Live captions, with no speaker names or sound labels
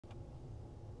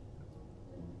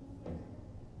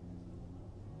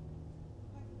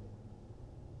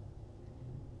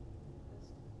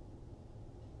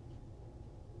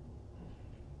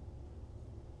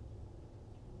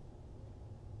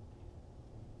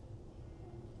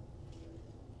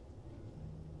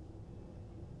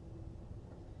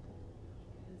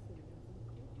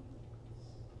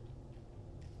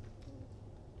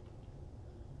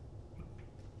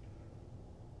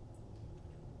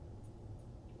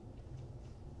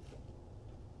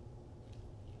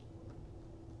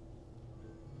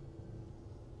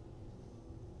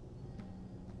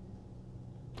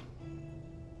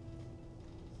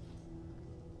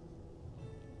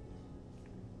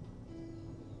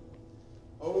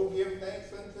Oh, give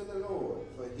thanks unto the Lord,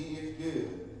 for he is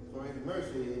good, for his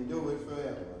mercy endureth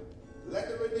forever. Let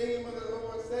the redeemed of the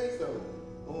Lord say so,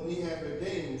 whom he hath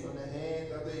redeemed from the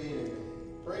hand of the enemy.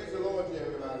 Praise the Lord to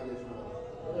everybody this morning.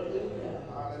 Hallelujah.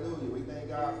 Hallelujah. We thank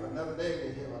God for another day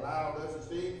that he has allowed us to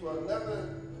see, for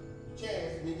another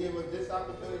chance he gave us this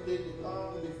opportunity to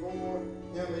come before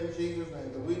him in Jesus' name.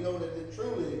 Because we know that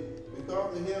truly,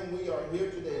 because of him, we are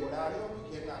here today. Without him,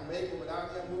 we cannot make it.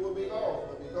 Without him, we will be lost.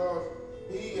 But because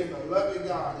he is a loving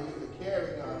God, he is a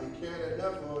caring God, he cared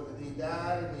enough for us that he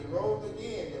died and he rose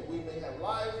again that we may have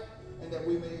life and that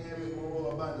we may have it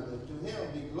more abundantly. To him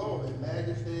be glory,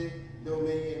 majesty,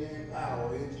 dominion, and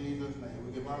power in Jesus' name.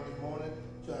 We give honor this morning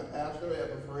to our pastor,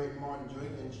 Elder Fred Martin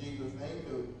Jr. in Jesus' name,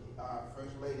 to our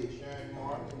First Lady Sharon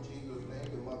Martin in Jesus'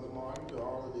 name, to Mother Martin, to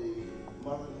all of the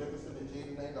Mother Nicholson in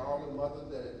Jesus' name, to all the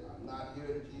mothers that are not here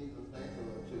in Jesus' name,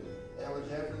 to Ella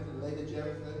Jefferson, to Lady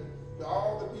Jefferson, to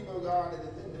all the people of God that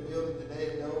is in the building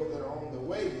today and those that are on the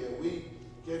way here. We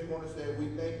just want to say we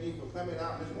thank you for coming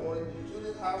out this morning to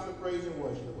this house of praise and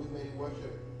worship. We may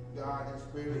worship God in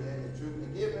spirit and in truth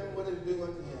and give him what is due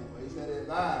unto him. For he said, if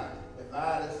I,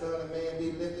 the Son of Man,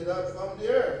 be lifted up from the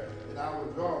earth, then I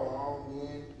will draw all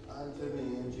men unto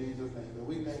me in Jesus' name. So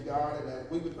we thank God, and as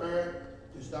we prepare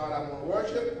to start our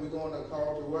worship, we're going to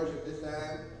call to worship this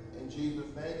time in Jesus'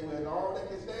 name. And all that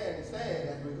can stand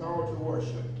as we call to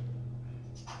worship.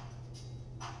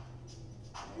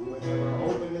 We will have our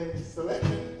opening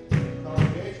selection,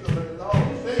 congregation, let us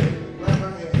all sing, clap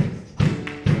our hands.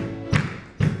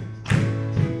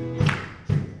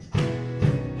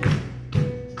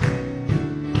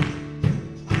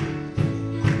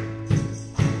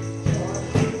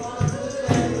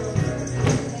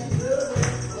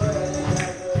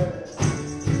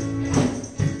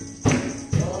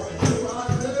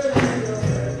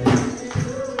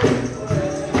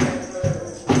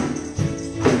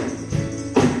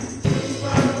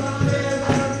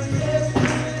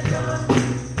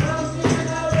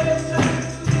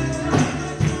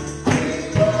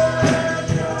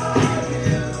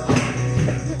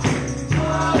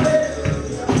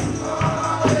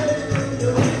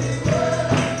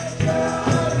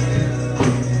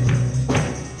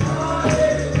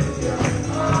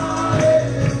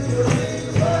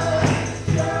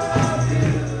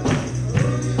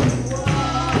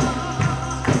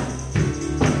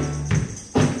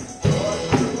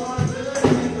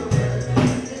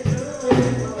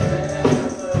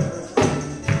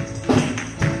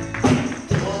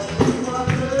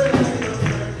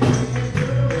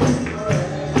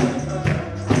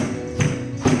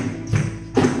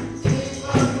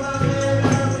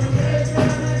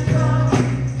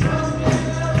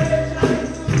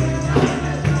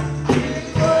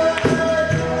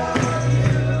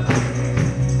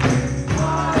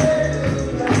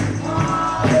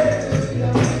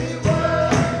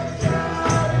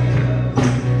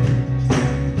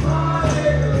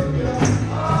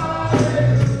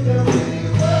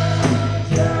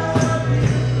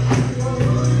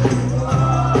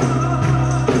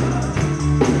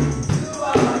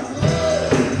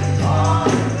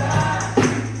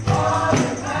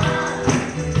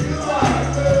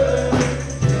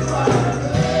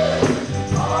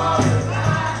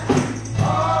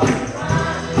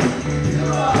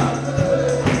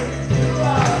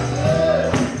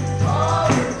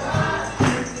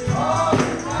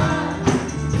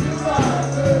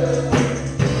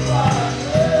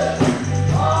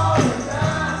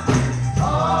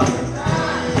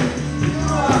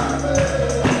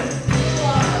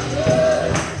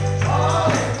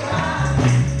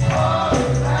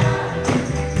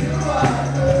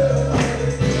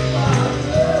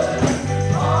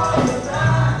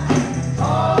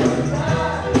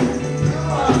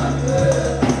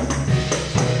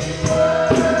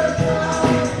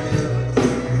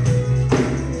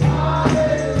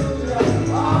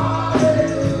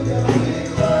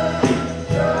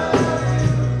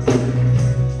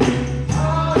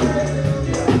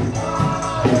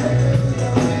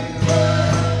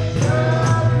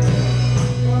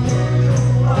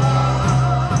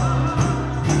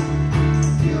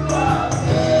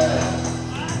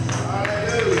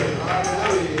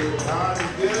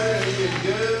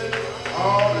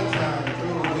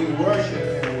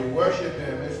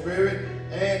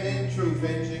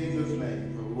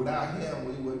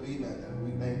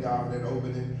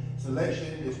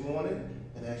 Selection this morning,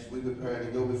 and as we prepare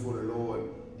to go before the Lord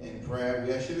in prayer,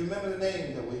 we actually remember the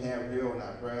names that we have here on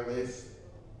our prayer list,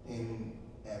 and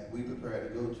as we prepare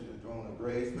to go to the throne of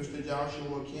grace, Mr.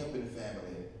 Joshua Kemp and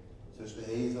family, Sister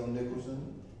Hazel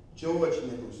Nicholson, George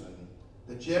Nicholson,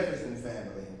 the Jefferson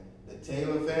family, The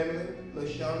Taylor family,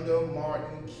 LaShonda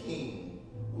Martin King,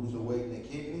 who's awaiting a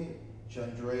kidney.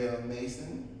 Chandrea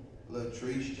Mason,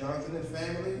 Latrice Johnson and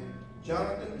family.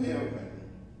 Jonathan Pilgrim,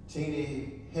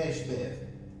 Teeny Heshbeth,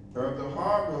 Bertha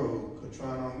Hargrove,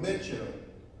 Katrina Mitchell,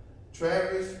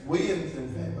 Travis Williams and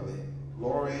family.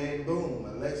 Lori Ann Boone,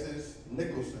 Alexis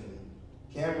Nicholson,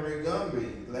 Camry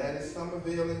Gumby, Gladys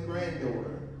Somerville and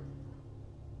granddaughter.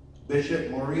 Bishop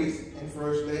Maurice and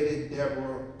First Lady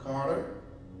Deborah Carter,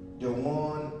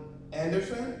 DeJuan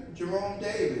Anderson, Jerome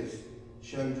Davis,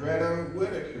 Chandretta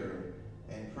Whitaker,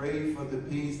 and pray for the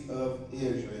peace of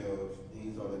Israel.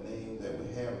 These are the names that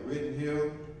we have written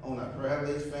here on our prayer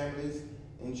list, families,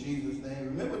 in Jesus' name.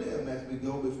 Remember them as we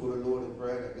go before the Lord in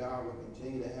prayer, that God will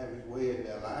continue to have his way in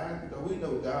their lives, because we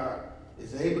know God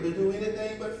is able to do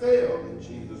anything but fail in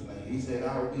Jesus' name. He said,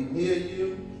 I will be near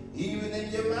you, even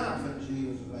in your mouth, in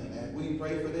Jesus' name. As we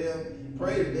pray for them,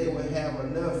 pray that they will have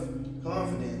enough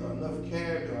confidence, or enough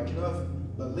character, or enough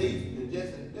belief to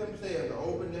just in themselves to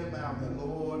open their mouth and,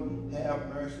 Lord, have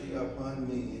mercy upon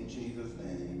me in Jesus'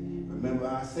 name. Remember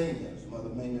our seniors, Mother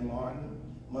Minion Martin,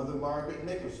 Mother Margaret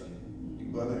Nicholson,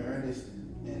 Brother Ernest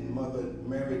and Mother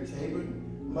Mary Tabor,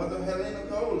 Mother Helena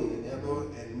Coley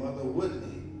and Mother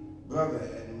Woodley, Brother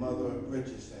and Mother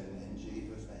Richardson in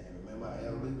Jesus' name. Remember our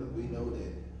elderly, because we know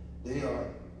that they are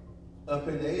up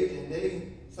in age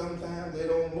and sometimes they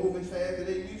don't move as fast as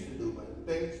they used to do, but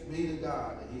thanks be to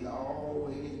God that he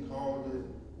always called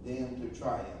them to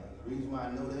triumph. And the reason why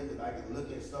I know that is because I can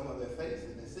look at some of their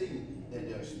faces and see that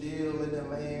they're still in the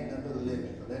land of the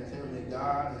living. So that tells me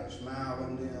God has smiled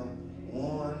on them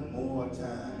one more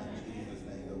time in Jesus'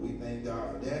 name. So we thank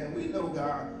God for that. And we know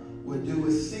God will do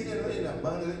exceedingly and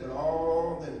abundantly with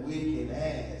all that we can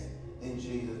ask in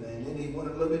Jesus' name. Then he went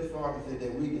a little bit farther and said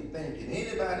that we can think. Can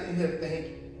anybody in here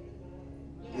think?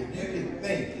 If you can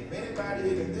think, if anybody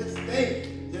here can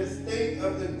just think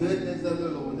of the goodness of the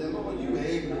Lord. That, Lord, you are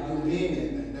able to do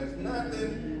anything. There's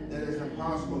nothing that is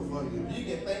impossible for you. If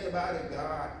you can think about it,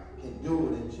 God can do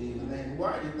it in Jesus' name.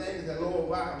 Why are you thinking that, Lord,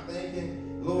 why I'm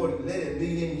thinking, Lord, let it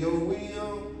be in your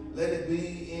will. Let it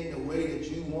be in the way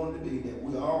that you want it to be, that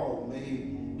we all may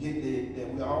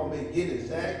get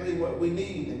exactly what we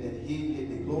need, and that he get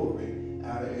the glory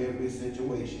out of every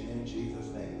situation in Jesus'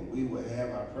 name. And we will have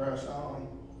our prayer song,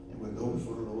 and we'll go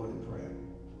before the Lord in prayer.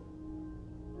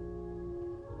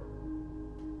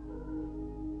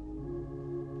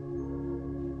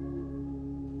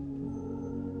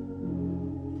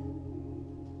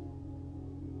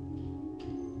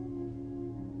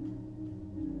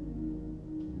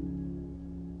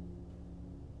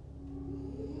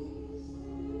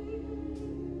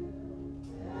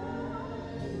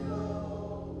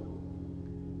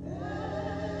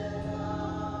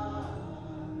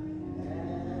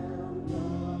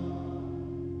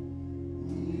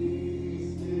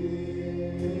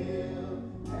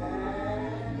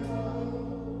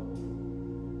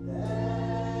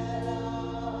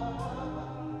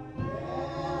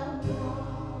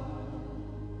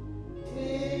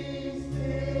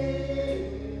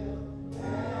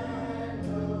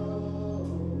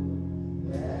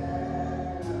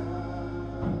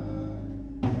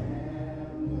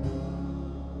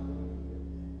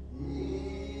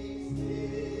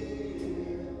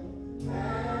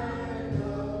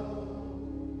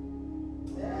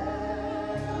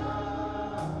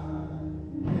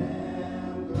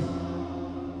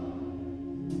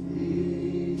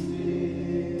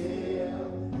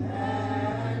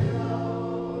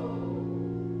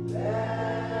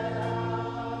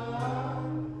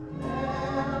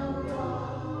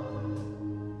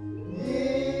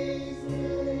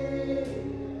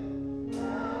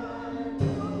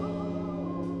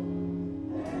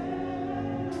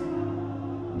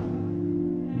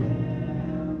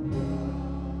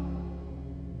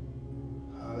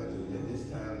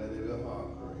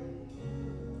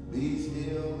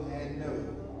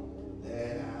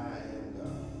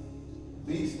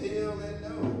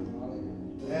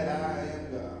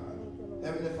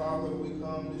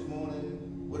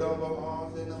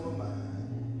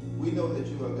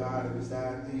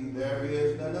 Beside thee, there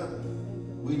is none other.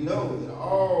 We know that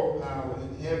all power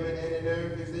in heaven and in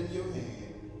earth is in your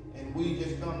hand. And we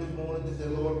just come this morning to say,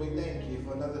 Lord, we thank you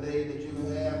for another day that you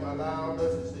have allowed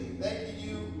us to see. Thank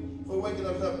you for waking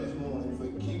us up this morning, for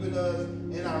keeping us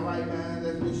in our right minds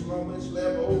as we slumbered and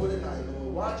slept over the night,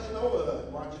 Lord, watching over us,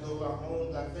 watching over our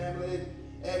homes, our families,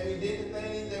 and we did the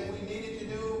things that we needed to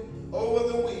do over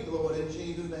the week, Lord, in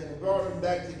Jesus' name, and brought us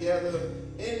back together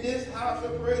in this house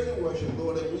of praise and worship,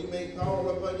 Lord, that we may call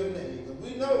upon your name. Because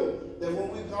we know that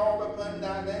when we call upon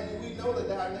thy name, we know that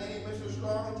thy name is a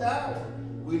strong tower.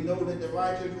 We know that the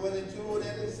righteous run into it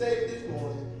and is safe this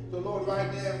morning. So, Lord,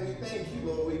 right now, we thank you,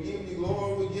 Lord. We give you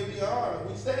glory. We give you honor.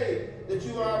 We say that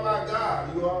you are our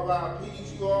God. You are our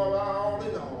peace. You are our all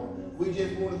in all. We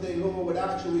just want to say, Lord,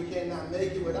 without you, we cannot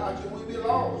make it. Without you, we be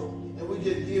lost. And we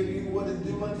just give you what is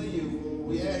due unto you. Lord,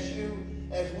 we ask you,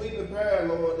 as we prepare,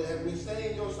 Lord, as we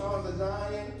sing your songs of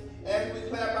Zion, as we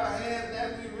clap our hands,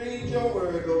 as we read your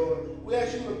word, Lord, we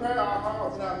ask you to prepare our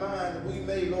hearts and our minds that we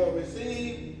may, Lord,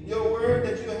 receive your word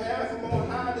that you have from on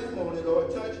high this morning,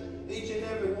 Lord. Touch each and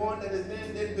every one that is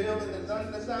in this building that's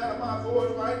under the sound of my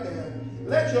voice right now.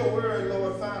 Let your word,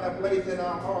 Lord, find a place in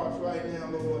our hearts right now,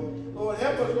 Lord. Lord,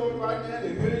 help us, Lord, right now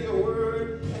to hear your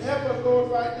word. And help us,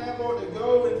 Lord, right now, Lord, to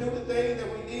go and do the things that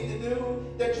we need to do,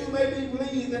 that you may be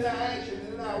pleased in our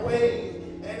actions, in our ways,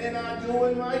 and in our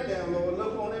doing right now, Lord.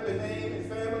 Look on every name and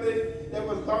family that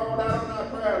was called out on our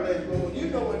prayer list, Lord. You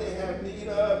know what they have need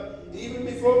of, even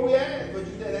before we ask. But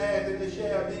you said, ask and it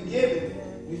shall be given.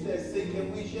 You said, seek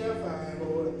and we shall find,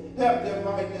 Lord. Help them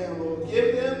right now, Lord.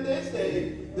 Give them this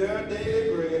day their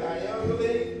daily bread. Our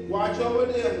elderly, watch over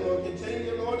them, Lord.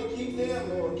 Continue, Lord, to keep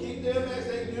them, Lord. Keep them as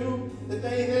they do the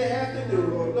things they have to do,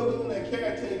 Lord. Look on their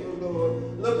caretakers,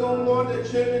 Lord. Look on, Lord, the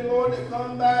children, Lord, that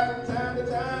come by from time to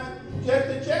time just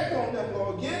to check on them,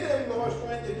 Lord. Give them, Lord,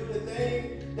 strength to do the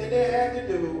things that they have to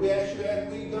do. We ask you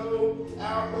as we go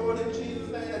out, Lord, in Jesus'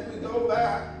 name, as we go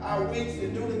by our weeks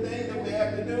and do the things that we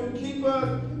have to do. Keep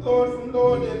us, Lord, from,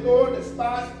 Lord, the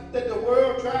spots that the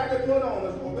world tried to put on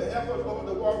us, Lord. But help us, Lord,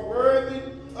 to walk worthy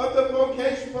of the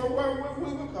vocation for what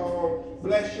we were called.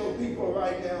 Bless your people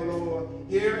right now, Lord,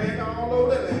 here and all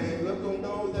over the land. Look on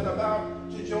those that are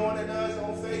about to join us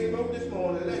on Facebook this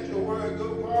morning. Let your word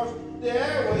go across the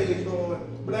airways,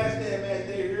 Lord. Bless them as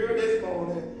they hear this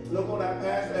morning. Look on our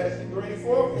pastor as he brings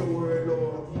forth your word,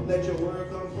 Lord. Let your word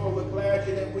come forth with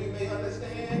clarity that we may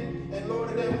understand, and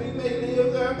Lord, that we may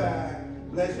live thereby.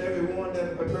 Bless everyone that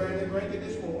is preparing to drink it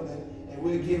this morning, and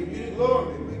we'll give you the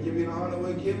glory, we'll give you the honor,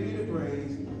 we'll give you the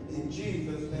praise. In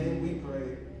Jesus' name we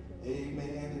pray. Amen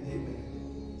and amen.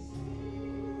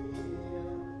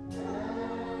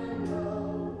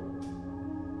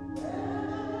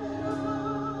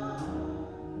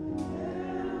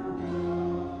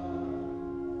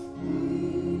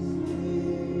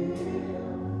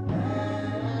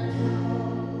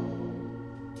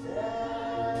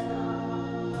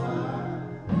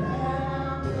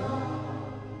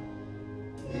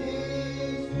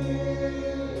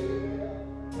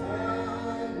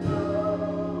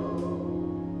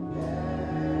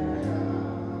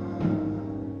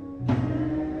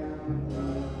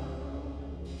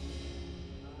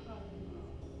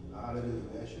 Hallelujah.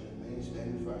 That should remain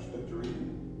standing for our scripture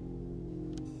reading.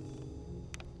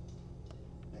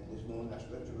 And this morning our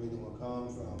scripture reading will come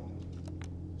from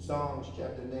Psalms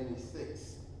chapter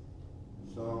 96.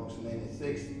 Psalms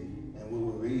 96. And we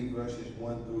will read verses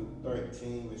 1 through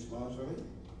 13 responsibly.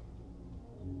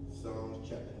 Psalms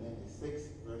chapter 96,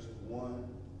 verses 1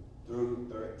 through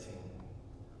 13.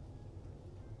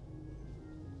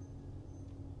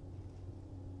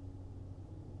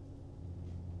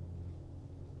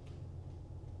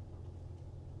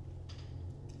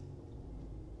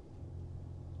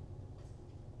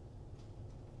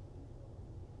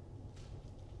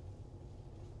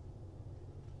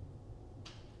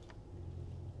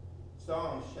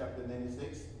 Psalms chapter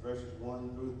 96, verses 1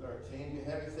 through 13.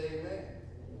 You have it, say amen. Amen.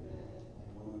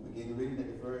 And we will begin reading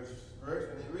at the first verse,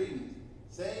 and it reads,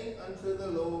 Sing unto the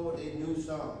Lord a new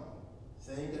song.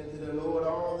 Sing unto the Lord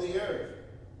all the earth.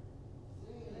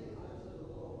 Sing unto the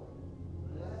Lord.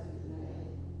 Bless his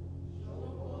name. Show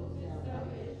forth his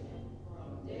salvation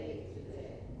from day to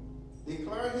day.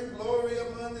 Declare his glory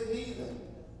among the heathen,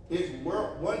 his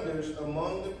wonders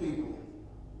among the people.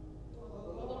 For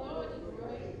the Lord is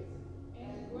great,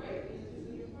 and greatly to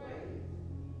be praised.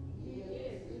 He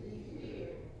is to be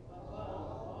feared above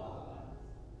all gods.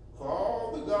 For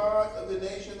all the gods of the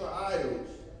nations are idols,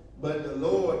 but the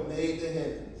Lord made the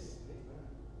heavens.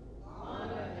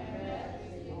 Honor and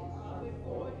majesty are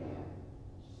before him.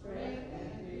 Strength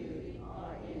and beauty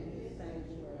are in his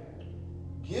sanctuary.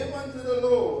 Give unto the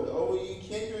Lord, O ye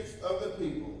kindreds of the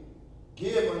people.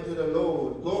 Give unto the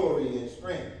Lord glory and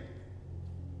strength.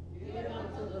 Give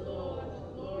unto the Lord the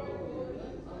glory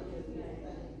due unto his name.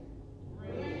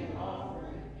 Bring an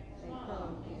offering and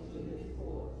come into his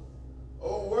courts.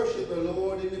 O worship the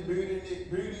Lord in the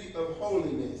beauty of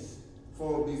holiness.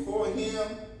 For before him,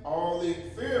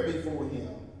 fear before him,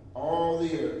 all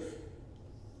the earth.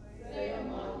 Say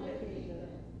among the heathen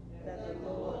that the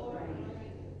Lord reigneth.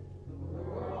 The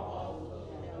world also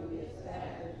shall be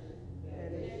established,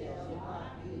 that it shall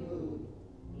not be moved.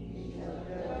 He shall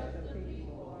judge the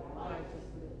people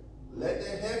righteously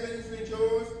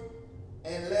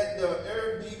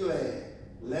glad.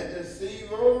 Let the sea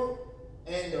roar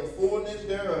and the fullness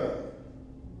thereof.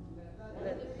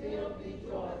 Let the field be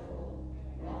joyful,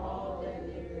 and all that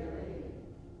live therein.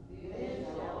 Then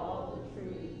shall all the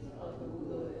trees of the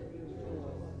wood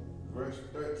rejoice. Verse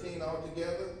 13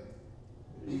 altogether.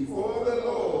 Before the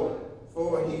Lord,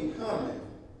 for he cometh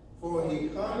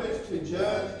to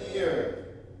judge the earth.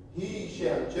 He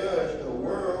shall judge the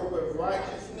world with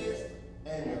righteousness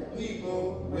and the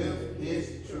people with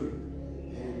his truth.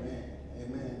 Amen.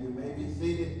 Amen. You may be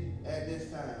seated at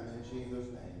this time in Jesus'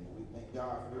 name. We thank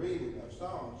God for the reading of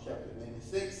Psalms chapter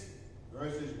 96,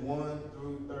 verses 1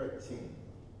 through 13.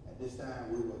 At this time,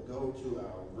 we will go to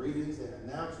our readings and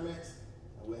announcements,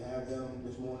 and we'll have them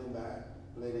this morning by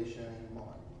Lady Sharon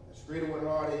Martin. Let's greet her with a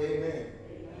hearty amen.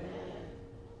 Amen.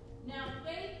 Now,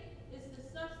 faith is the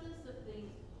substance of things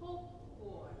hoped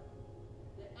for,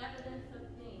 the evidence of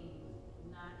things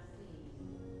not seen.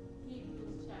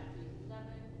 Hebrews chapter 11,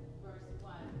 verse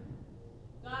 1.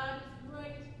 God is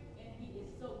great, and he is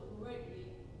so greatly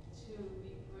to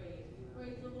be praised. We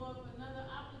praise the Lord for another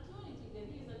opportunity that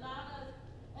he has allowed us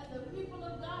as the people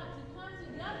of God to come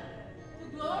together to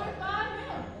glorify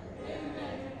him.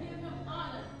 Amen. To give him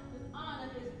honor. His honor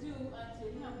is due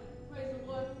unto him. We praise the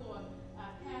Lord for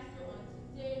our pastor on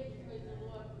today. We praise the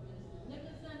Lord for Minister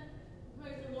Nicholson. We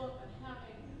praise the Lord for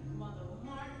having Mother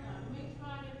Mark, our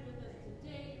matron, with us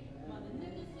today. Mother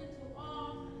Nicholson, to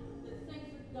all the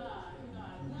saints of God,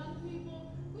 our young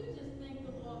people. We just thank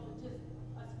the Lord for just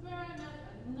sparing us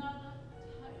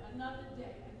another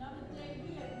day we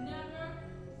have never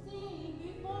seen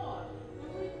before. And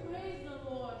we praise the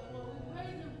Lord for, we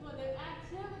praise him for the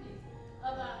activities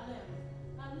of our limbs.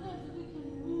 Our limbs that we can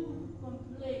move from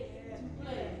place to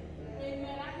place.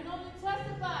 Amen. I can only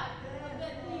testify of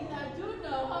that things I do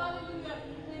know. Hallelujah.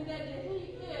 And that he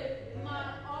is my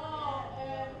all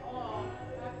and all.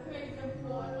 I praise him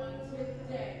for it on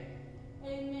today.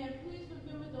 Amen. Please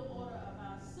remember the order of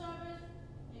our service.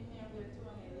 Amen. We're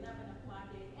doing at 11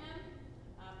 o'clock a.m.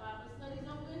 Our Bible studies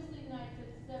on Wednesday nights at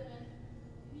 7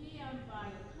 p.m. via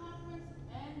conference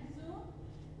and Zoom.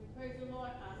 We praise the Lord.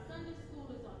 Our Sunday school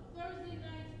is on Thursday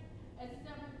nights at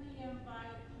 7 p.m.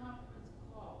 via conference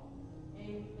call.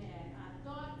 Amen. Our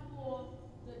thought for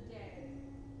the day.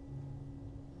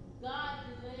 God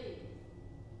delays,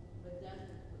 but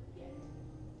doesn't forget.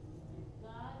 And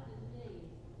God delays,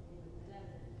 but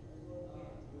doesn't forget.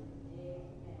 Amen.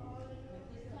 At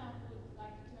this time, we would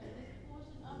like to turn this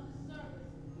portion of the service.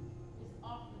 It's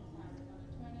oftentimes we're going to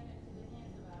turn it into the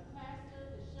hands of our pastor,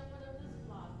 the shepherd of this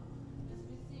flock. Let's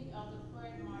receive Elder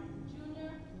Fred Martin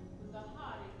Jr. with a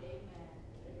hearty amen.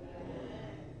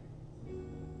 Amen.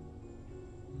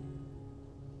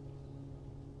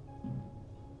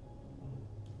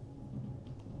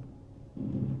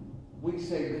 We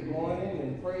say good morning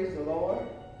and praise the Lord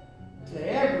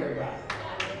to everybody.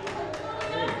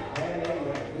 Amen,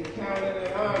 amen. We count it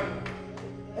an honor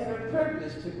and a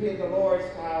privilege to be in the Lord's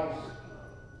house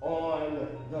on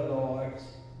the Lord's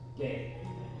day.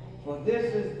 For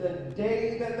this is the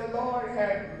day that the Lord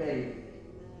hath made,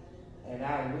 and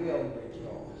I will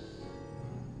rejoice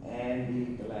and be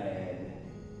glad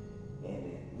in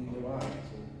it. We give honor to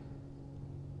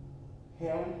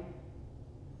him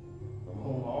from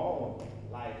whom all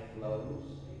life flows,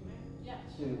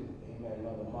 to, amen,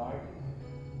 Mother Martin,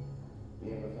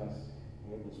 being with us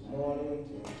here this morning,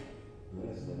 to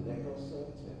Minister Nicholson,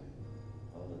 to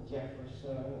Elder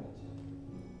Jefferson, and to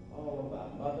all of our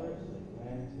mothers,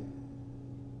 amen, to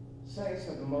saints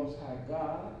of the Most High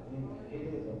God. Amen.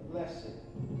 It is a blessing,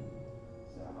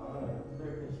 it's an honor and a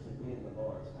privilege to be in the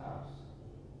Lord's house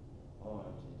on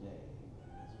today.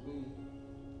 As we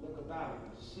look about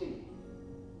and see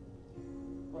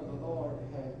where the Lord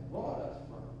has brought us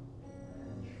from,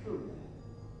 truly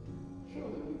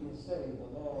we can say the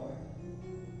Lord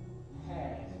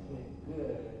has been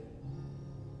good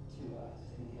to us.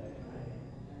 He has been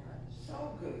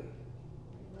so good.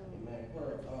 Amen. We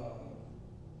are glad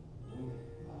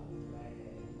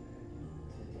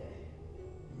today.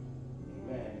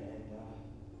 Amen. And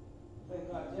thank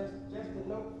God. Just a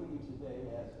note for you today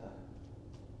as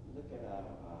we look at our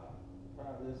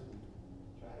prayer list. We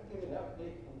try to get an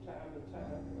update from time to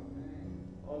time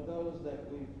on those that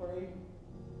we pray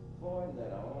for and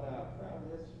that are on our prayer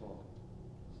list for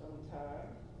some time.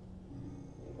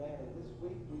 Amen. And this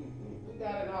week we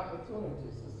got an opportunity,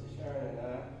 Sister Sharon and I,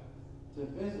 to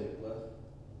visit with,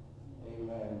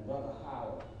 amen, Brother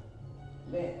Howard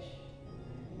Lynch.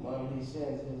 Mom, he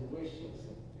sends his wishes.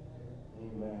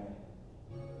 Amen.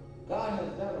 God has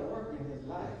done a work in his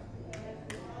life. Amen.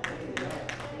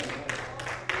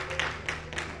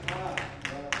 Brother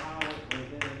Howard was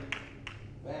in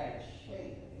bad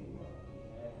shape.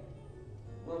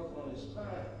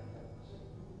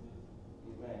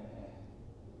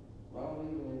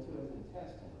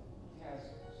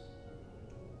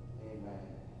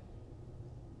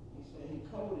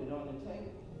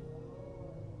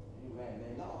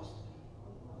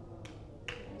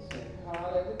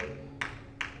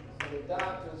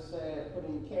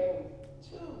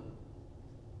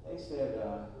 said,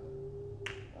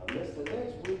 Mr.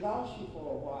 Lynch, we lost you for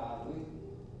a while.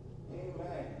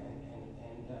 Amen.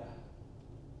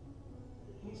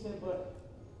 And he said, but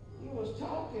you was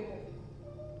talking,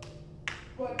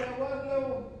 but there was no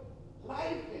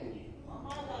life in you.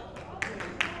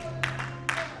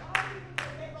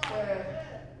 Said,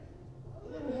 you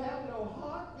didn't have no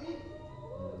heartbeat.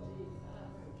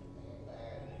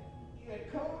 You had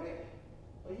coded,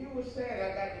 but you were saying, I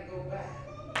got to go back.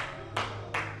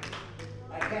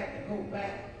 I got to go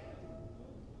back.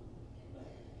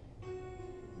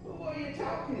 Who are you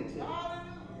talking to?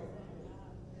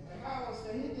 Howard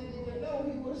said he didn't even know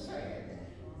he was saying that.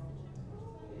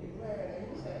 Amen. And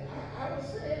he said, I was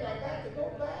saying I got to go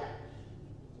back.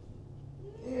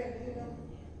 Yeah, you know,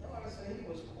 daughter said he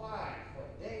was quiet for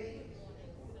days.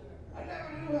 I never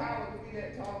knew Howard would be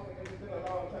that talking. It's been a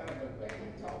long time, but baby,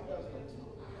 he talked to us for 2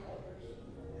 hours.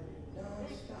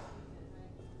 Non-stop.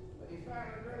 But he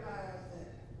finally realized that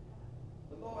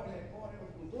the Lord had brought him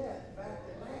from death back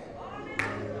to life.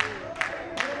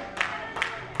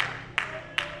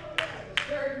 The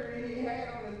surgery he had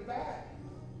on his back.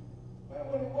 But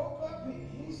when he woke up,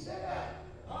 he sat up.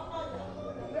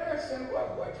 And the nurse said,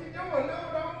 what you doing? No,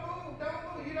 don't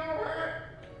move, you don't hurt.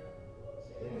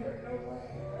 It didn't hurt no way.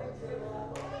 It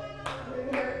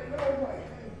didn't hurt no way.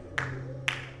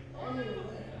 Anyway,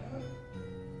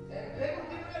 and they were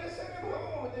getting ready to send him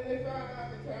home, and then they found out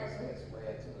the cancer had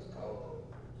spread to his colon.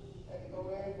 Had to go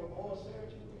in for more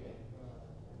surgery and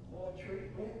more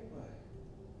treatment, but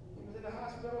he was in the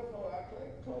hospital for, I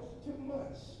think, close to 2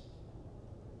 months.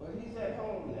 But he's at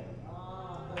home now.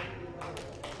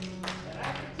 And I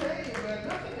can tell you, but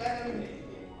looking at him,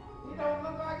 he don't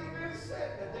look like he's been sick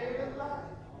a day of his life.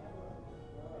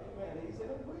 Amen. He's in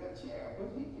a wheelchair, but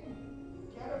he can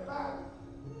get about it.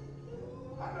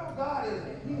 I know God is a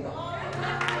healer.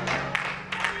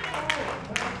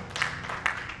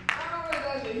 Not only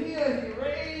does he heal, he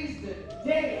raised the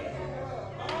dead.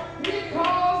 He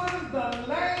causes the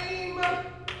lame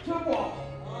to walk.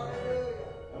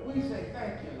 And we say,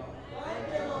 thank you, Lord.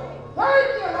 Thank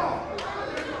you, Lord.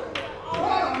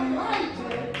 What a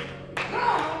mighty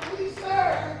God we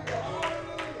serve.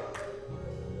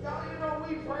 Y'all, you know,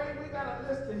 we pray, we got a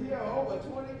list to hear over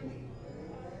 20 people.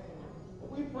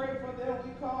 We pray for them,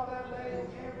 we call their name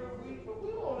every week, but we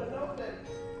want to know that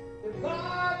the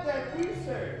God that we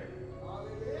serve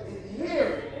is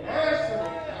hearing and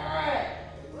answering prayer.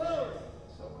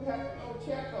 So we have to go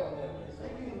check on them. So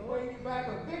we can bring you back a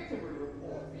victory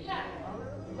report. Yeah.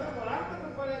 Remember, I'm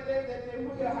looking for that day that they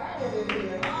will hire in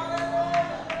here.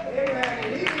 Amen.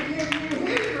 And he can give you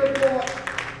his report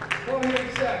for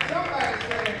himself. Somebody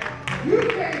said, you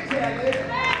can't tell it.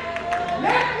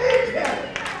 Let me tell it.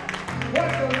 What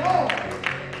the Lord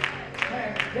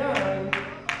has done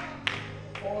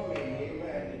for me.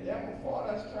 Amen. The devil fought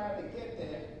us trying to get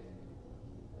there.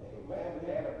 Amen. We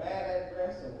had a bad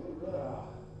address and we were,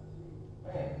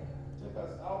 man, it took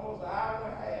us almost an hour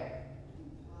and a half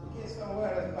to get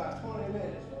somewhere that's about 20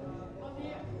 minutes.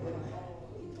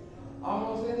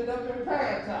 Almost ended up in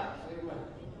Pantops. Amen.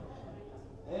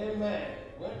 Amen.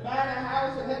 Went by the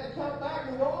house and had to come back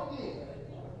and go again.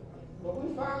 But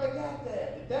we finally got there.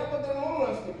 The devil didn't want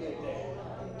us to get there.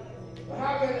 But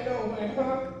how many know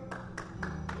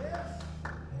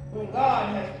when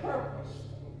God has purpose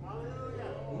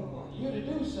you to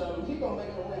do something, he's going to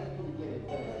make a way for you to get it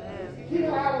done. Keep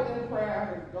Howard in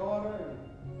prayer, his daughter, and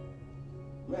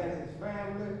man, his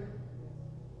family.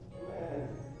 Man,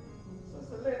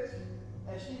 Sister Lynch,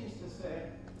 as she used to say,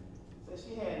 said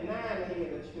she had 9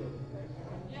 head of children.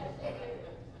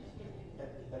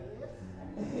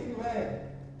 Amen.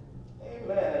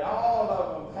 Amen. And all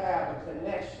of them have a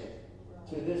connection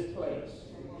to this place.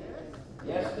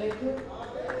 Yes, they do.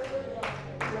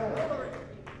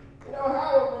 You know,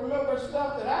 Howard remember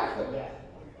stuff that I forgot.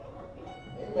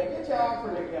 Amen. Get your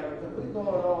offering together because we're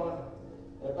going on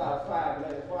in about 5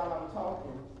 minutes while I'm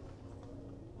talking.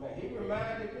 Man, he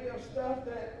reminded me of stuff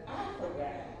that I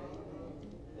forgot.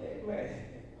 Amen.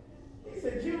 He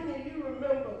said, Junior, you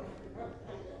remember?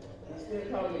 He still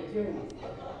called me Junior.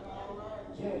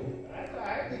 Junior. I thought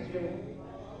I'd be Junior.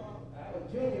 I was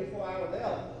Junior before I was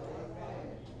elder.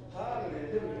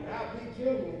 Hallelujah. I'll be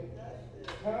Junior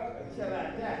until I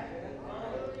die.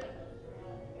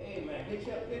 Amen.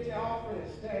 Get your offering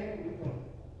and stand. We're going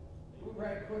to move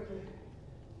right quickly.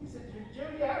 He said,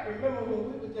 Junior, I remember when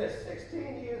we were just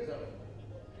 16 years old.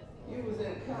 You was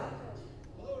in college.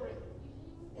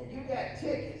 And you got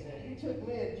tickets, and you took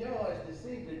me and George to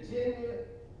see Virginia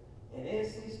and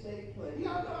NC State play.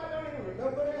 Y'all know I don't even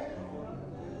remember that.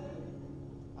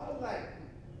 I was like,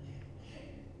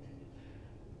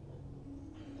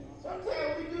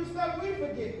 sometimes we do stuff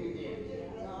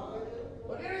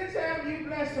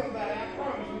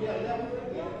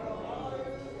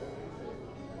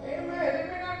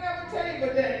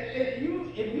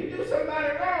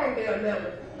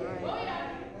never forget. Oh, yeah.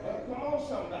 Come on,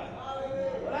 somebody.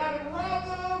 But I'd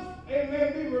rather, amen,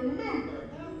 be remembered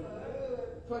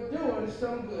for doing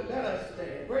some good. Let us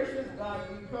stand. Gracious God,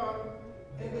 we come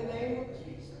in the name of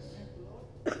Jesus.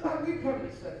 God, we come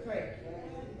to say thank you.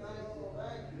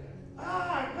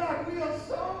 God, we are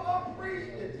so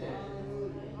appreciative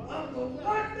of the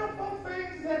wonderful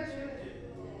things that you do.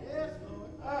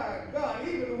 God,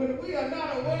 even when we are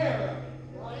not aware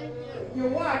of it, you're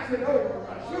watching over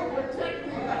us. You're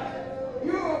protecting us.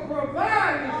 You're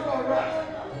providing for us.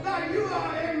 God, you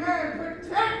are, amen,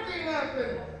 protecting us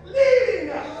and leading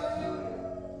us.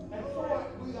 And for it,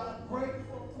 we are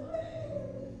grateful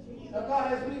today. Now,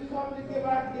 God, as we come to give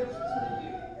our gifts to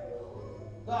you,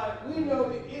 God, we know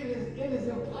that it is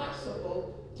impossible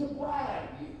to bribe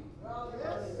you.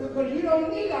 Because you don't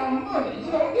need our money.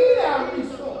 You don't need our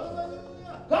resources.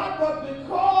 God, but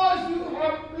because you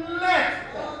have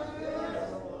blessed us,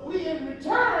 we in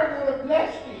return want to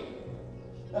bless you.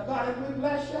 Now, God, as we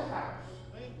bless your house,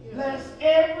 bless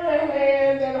every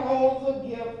hand that holds a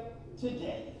gift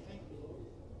today.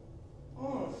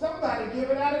 Somebody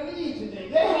giving out of need today.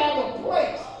 They have a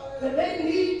place that they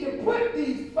need to put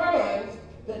these funds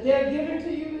that they're giving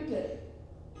to you today.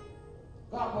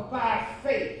 God, but by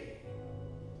faith,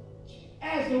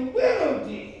 as the widow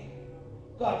did,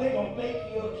 God, they're going to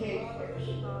bake you a cake first.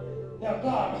 Now,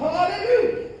 God,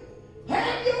 hallelujah.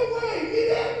 Have your way. Meet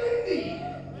every need.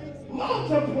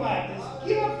 Multiply this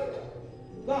gift.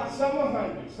 God, some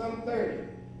 100, some 30,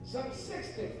 some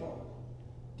 60-fold.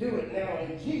 Do it now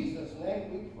in Jesus' name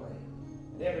we pray.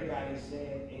 And everybody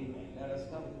said amen. Let us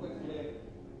come quickly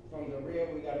from the rear.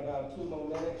 We got about 2 more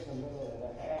minutes, a minute and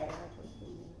a half.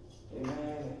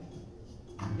 Amen.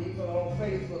 People on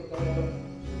Facebook going to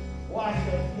watch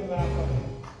us give our money.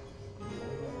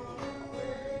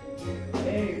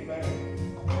 Amen.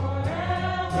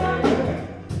 Amen.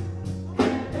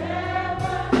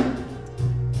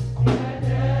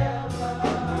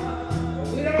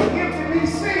 We don't give to be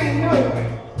seen, no way.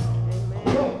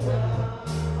 No.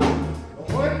 But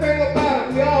one thing about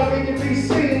it, we all need to be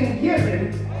seen giving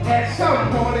at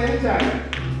some point in time.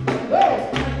 Go.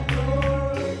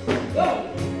 Go.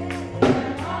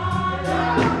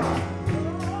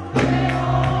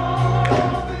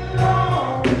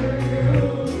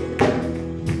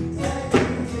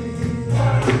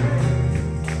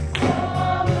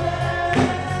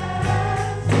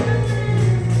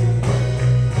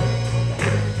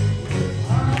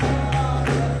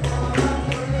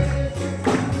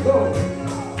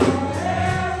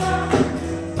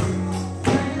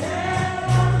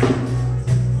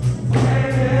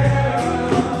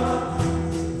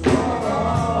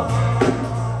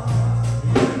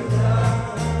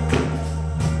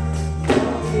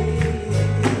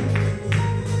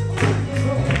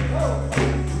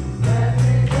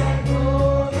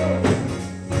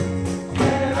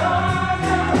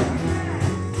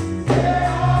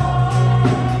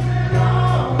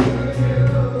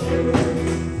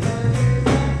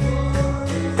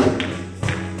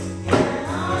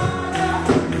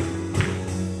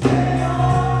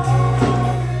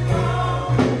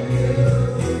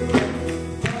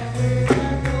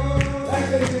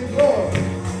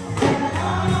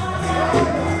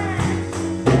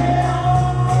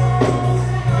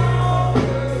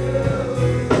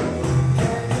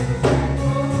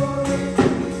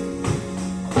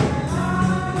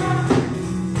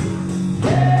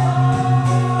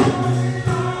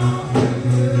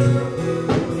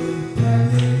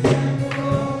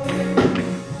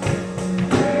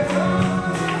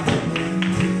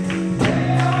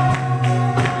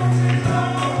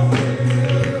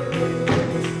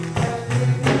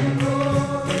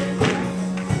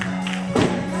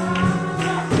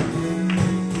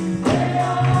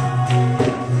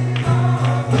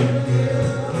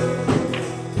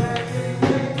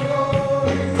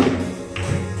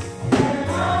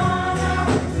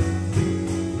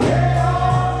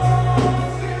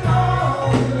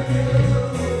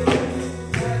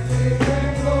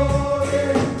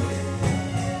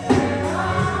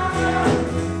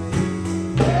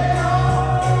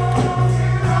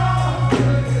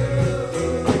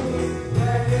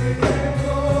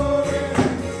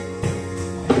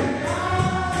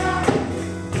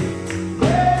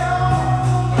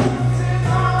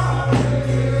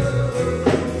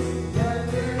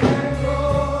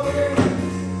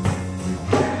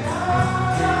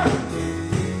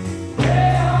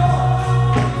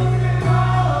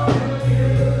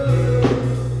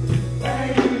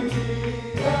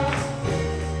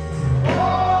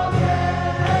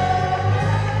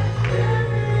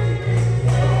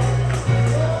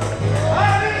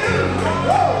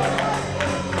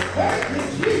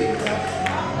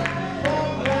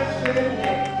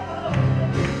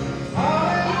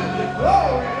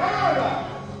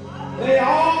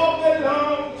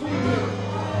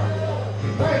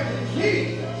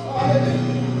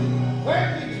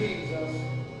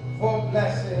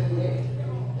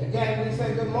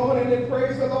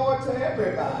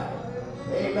 everybody.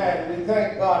 Amen. We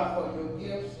thank God for your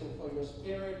gifts and for your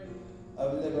spirit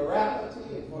of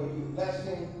liberality and for you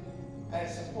blessing and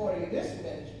supporting this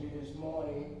ministry this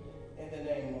morning in the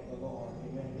name of the Lord.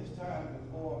 Amen. This time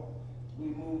before we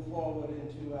move forward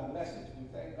into our message, we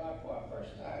thank God for our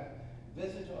first time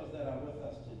visitors that are with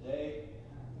us today.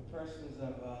 The persons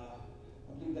of,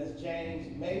 I believe that's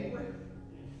James Mabry.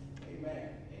 Amen.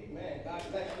 Amen. God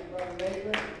bless you, Brother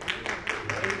Mabry.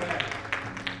 Amen.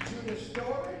 Judith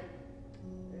Story.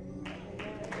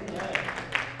 Amen.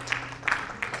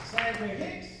 Sandra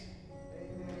Hicks.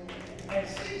 And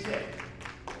CJ.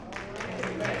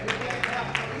 Amen. We thank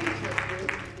God for each of you.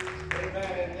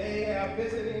 Amen. And they are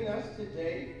visiting us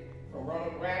today from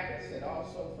Roanoke Rapids and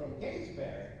also from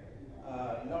Gatesbury,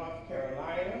 North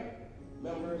Carolina,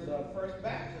 members of First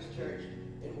Baptist Church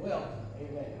in Welcome.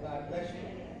 Amen. God bless you.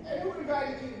 And who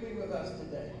invited you to be with us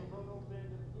today?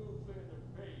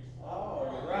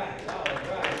 All right. We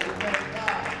thank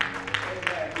God.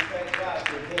 Amen. We thank God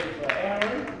today for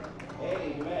Aaron.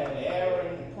 Amen.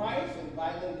 Aaron Price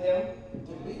inviting them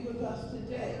to be with us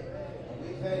today. And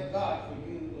we thank God for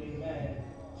you, amen,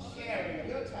 sharing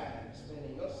your time,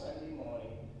 spending your Sunday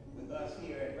morning with us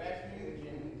here at Refuge.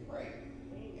 And we pray,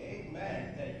 amen,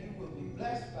 that you will be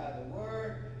blessed by the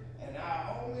word. And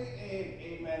our only,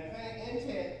 amen,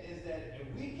 intent is that if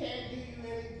we can't do you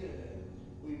any good,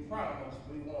 we promise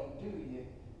we won't do you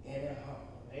any harm.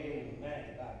 Amen.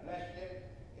 God bless you.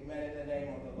 Amen. In the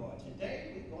name of the Lord.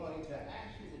 Today we're going to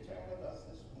ask you to turn with us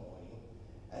this morning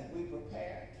as we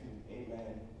prepare to,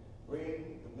 amen,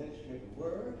 bring the ministry of the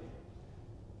word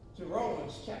to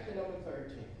Romans chapter number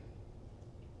 13.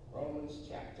 Romans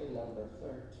chapter number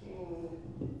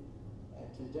 13. And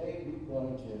today we're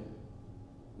going to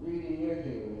read in your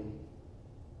hearing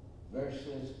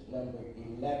verses number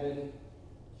 11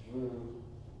 through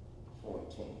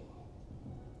 14.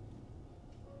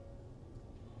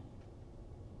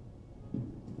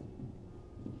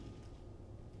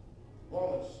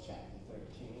 Romans chapter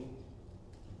 13,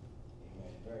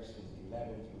 amen, verses 11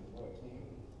 through 14.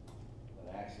 I'm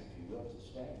going to ask if you will to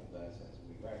stand with us as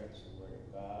we reverence the word of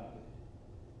God.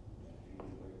 And if you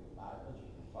will read the Bible, you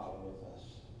can follow with us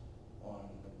on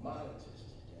the monitors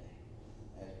today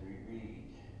as we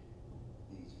read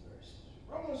these verses.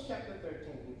 Romans chapter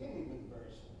 13, beginning with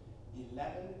verse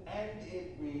 11, and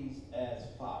it reads as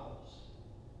follows.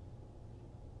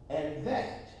 And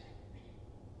that,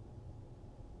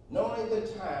 knowing the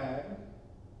time,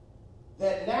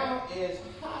 that now is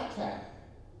high time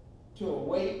to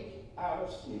awake out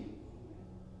of sleep.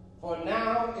 For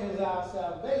now is our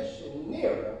salvation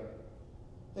nearer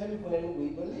than when we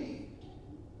believed.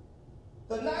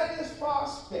 The night is far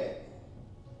spent,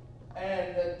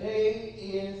 and the day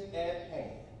is at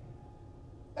hand.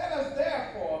 Let us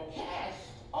therefore cast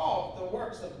off the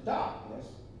works of darkness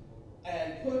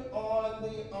and put on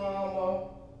the armor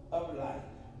of light.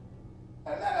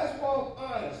 And let us walk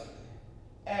honestly,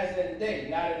 as in day,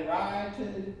 not in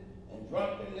rioting and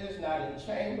drunkenness, not in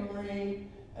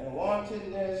chambering and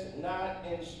wantonness, not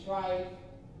in strife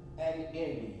and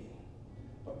envying.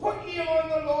 But put ye on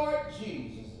the Lord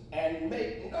Jesus, and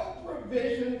make no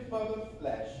provision for the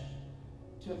flesh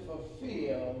to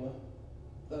fulfill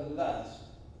the lust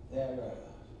thereof.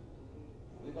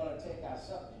 We're going to take our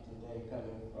subject today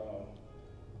coming from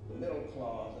the middle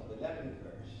clause of the 11th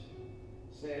verse.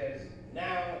 It says,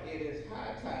 now it is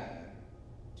high time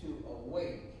to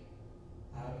awake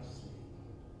out of sleep.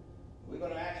 We're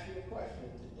going to ask you a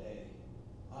question today.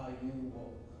 Are you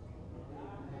woke?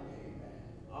 Amen.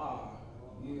 Are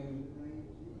you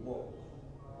woke?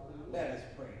 Let us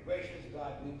pray. Gracious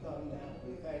God, we come now.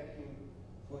 We thank you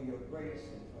for your grace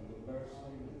and for your mercy.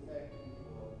 We thank you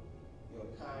for your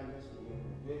kindness and your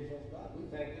provisions. God, we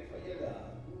thank you for your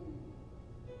love.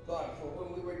 God, for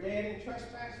when we were dead in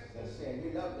trespasses and sin,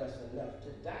 you loved us enough to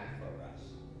die for us.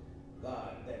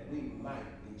 God, that we might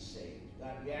be saved.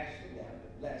 God, we ask you now to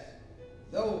bless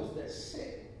those that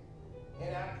sit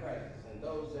in our presence and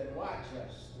those that watch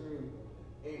us through,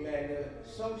 amen, the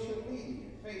social media,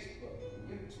 Facebook, and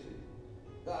YouTube.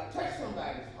 God, touch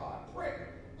somebody's heart. Prick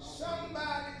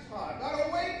somebody's heart. God,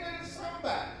 awaken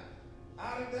somebody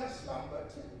out of their slumber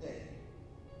today.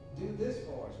 Do this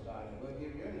for us, God, and we'll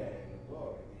give your name the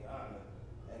glory, the honor,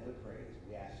 and the praise.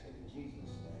 We ask it in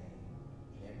Jesus' name.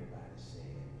 And everybody say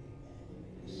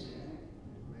amen.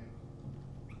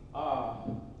 Are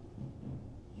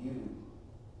you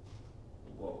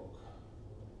woke?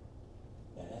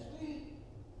 And as we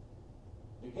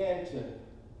began to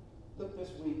look this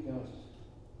week on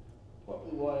what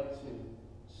we wanted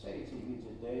to say to you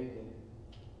today,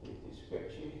 the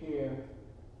scripture here,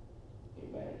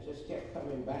 amen, just kept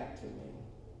coming back to me.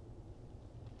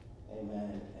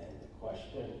 Amen. And the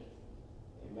question,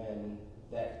 amen,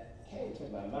 that came to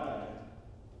my mind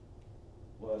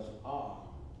was, are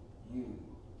you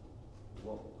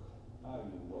woke? Are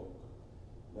you woke?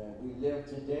 Man, we live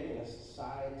today in a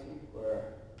society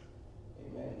where,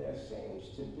 amen, there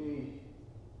seems to be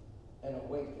an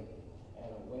awakening.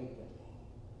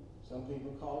 Some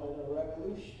people call it a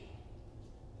revolution.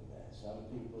 Amen. Some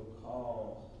people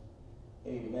call,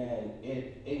 amen,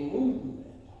 it a movement.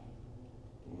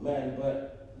 Amen.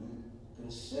 But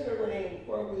considering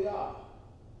where we are,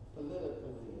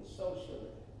 politically and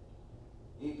socially,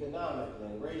 economically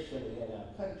and racially in our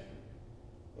country,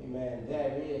 amen,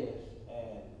 there is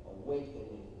an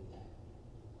awakening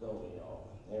going on.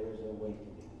 There is an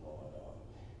awakening going on.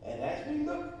 And as we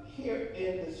look here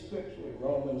in the scripture, in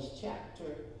Romans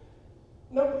chapter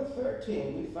number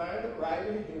 13, we find the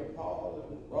writer here, Paul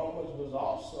in Romans, was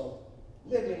also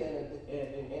living in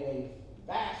a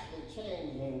vastly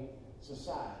changing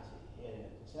society. In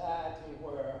a society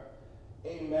where,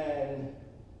 amen,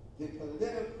 the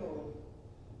political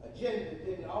agenda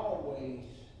didn't always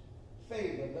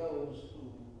favor those who,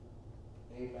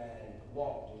 amen,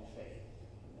 walked in faith.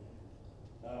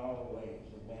 Not always,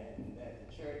 amen. That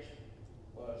the church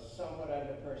was somewhat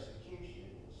under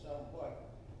persecution, somewhat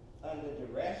under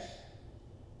duress.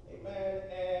 Amen.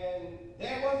 And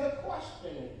there was a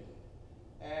questioning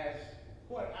as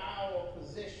what our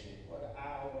position, what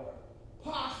our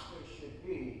posture should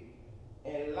be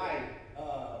in light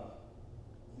of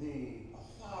the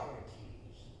authorities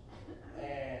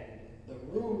and the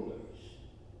rulers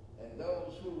and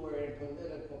those who were in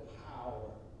political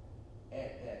power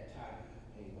at that time.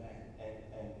 Amen.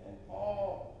 And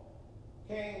Paul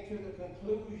came to the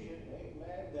conclusion,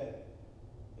 amen, that,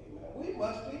 amen, we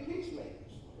must be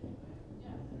peacemakers.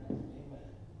 Amen.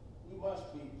 We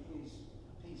must be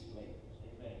peacemakers.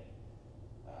 Amen.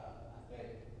 I think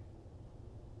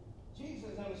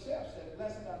Jesus himself said,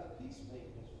 blessed are the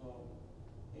peacemakers, for,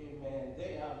 amen,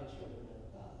 they are the children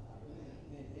of God. I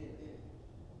believe it.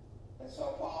 And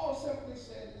so Paul simply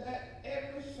said, let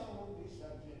every soul be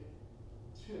subject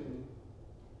to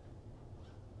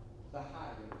the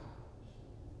higher powers.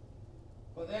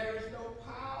 For there is no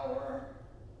power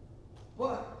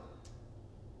but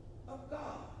of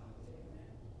God.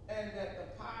 And that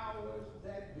the powers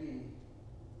that be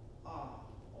are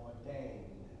ordained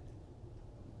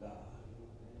of God.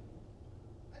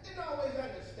 I didn't always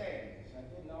understand this. I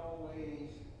didn't always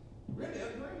really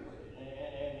agree with it.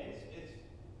 And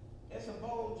it's a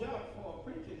bold jump for a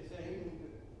preacher to say he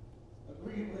didn't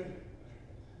agree with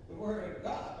the Word of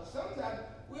God. But sometimes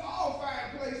we all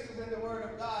find places in the Word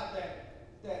of God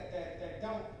that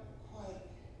don't quite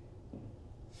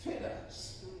fit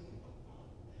us.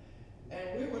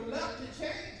 And we would love to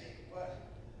change it, but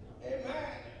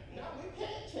amen, no, we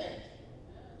can't change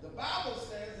it. The Bible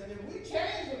says that if we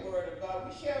change the Word of God,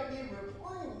 we shall be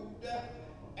reproved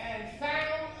and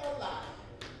found alive.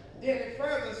 Then it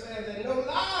further says that no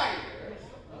liars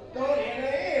don't enter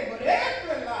in, but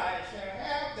every liar shall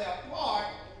have their part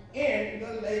in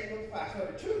the lake of fire. So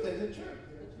the truth is the truth.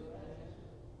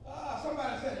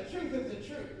 Somebody said the truth is the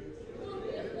truth.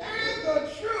 And the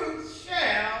truth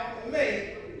shall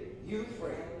make you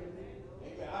free.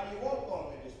 Amen. Are you woke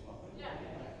on me this morning? Yeah.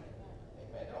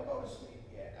 Amen. Don't go to sleep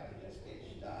yet. I'm just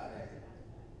getting started.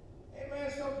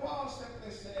 Amen. So Paul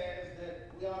simply says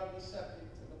that we ought to be subject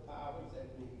to the powers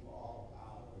that be, for all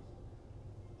powers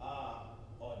are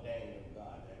ordained of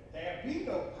God. There be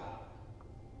no power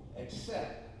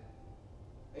except,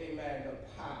 amen, the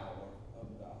power of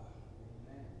God.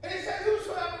 And it says,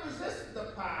 whosoever resisteth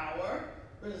the power,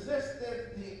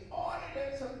 resisteth the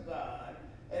ordinance of God,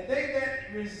 and they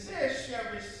that resist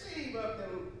shall receive of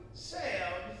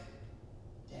themselves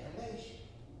damnation.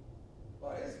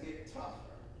 Boy, this gets tougher.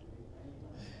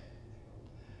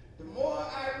 The more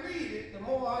I read it, the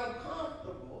more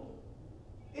uncomfortable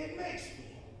it makes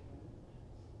me.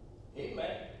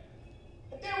 Amen.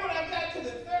 And then when I got to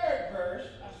the third verse,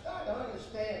 I started to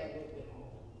understand a little bit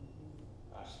more.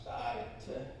 I started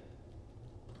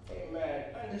to, amen,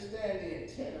 understand the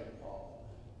intent of Paul,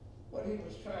 what he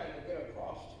was trying to get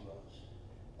across to us.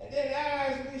 And then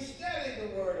as we study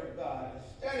the Word of God, and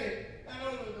study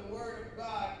not only the Word of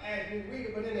God as we read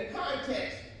it, but in the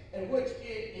context in which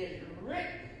it is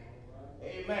written,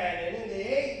 amen, and in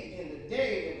the age, and the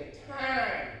day, and the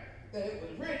time that it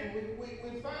was written,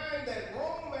 we find that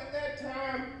Rome at that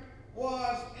time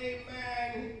was,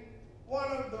 amen,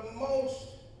 one of the most,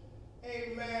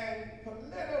 amen,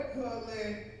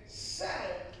 politically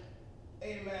settled,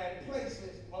 amen,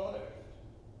 places on earth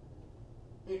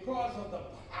because of the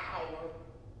power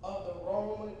of the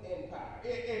Roman Empire.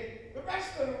 The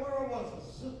rest of the world was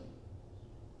a zoo.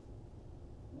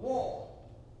 war,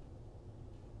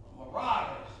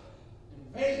 marauders,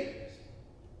 invaders,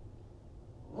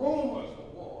 rumors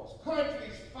of wars,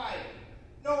 countries fighting,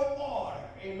 no order,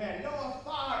 amen, no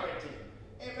authority,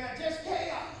 amen, just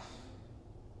chaos.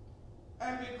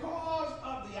 And because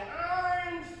of the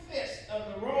iron fist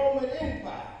of the Roman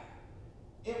Empire,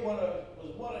 it was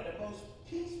one of the most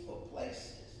peaceful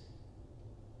places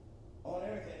on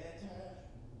earth at that time.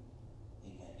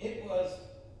 Amen. It was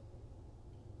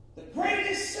the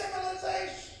greatest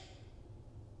civilization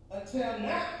until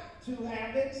now to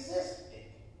have existed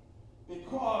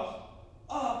because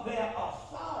of their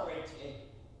authority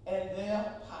and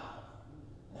their power.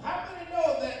 Now, how many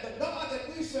know that the God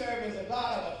that we serve is a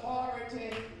God of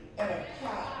authority and of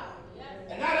power?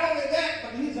 And not only that,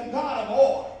 but he's a God of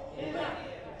order. Amen.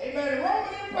 Amen. The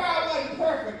Roman Empire wasn't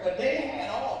perfect, but they had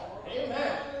order.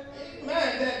 Amen. Amen.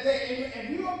 If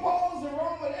you oppose the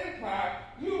Roman Empire,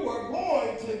 you were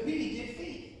going to be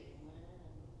defeated.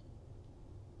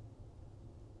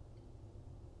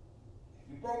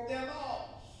 If you broke their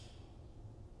laws,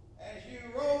 as you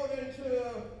rode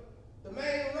into the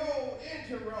main road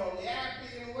into Rome, the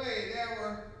Appian Way, there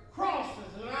were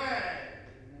crosses lined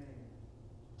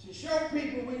to show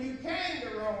people when you came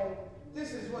to Rome,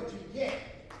 this is what you get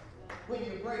when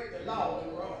you break the law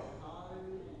in Rome.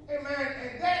 Amen.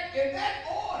 And that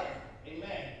order,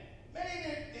 amen, made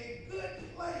it a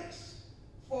good place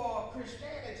for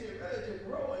Christianity really to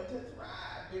grow and to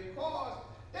thrive because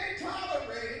they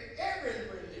tolerated every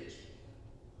religion.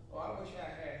 Oh, I wish I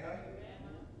had, huh?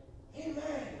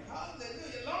 Amen.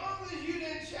 Hallelujah. As long as you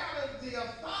didn't challenge the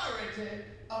authority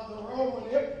of the Roman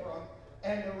emperor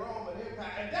and the Roman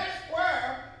Empire. And that's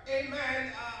where,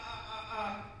 amen,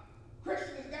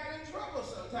 Christians got in trouble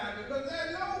sometimes because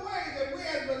there's no way that we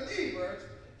as believers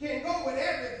can go with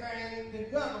everything the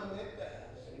government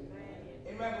does.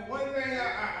 Amen. But one thing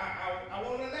I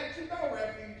want to let you know,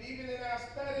 refuge, even in our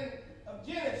study of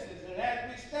Genesis, and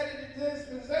as we studied the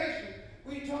dispensation,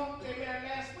 we talked, amen,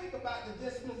 last week about the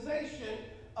dispensation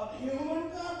of human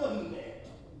government.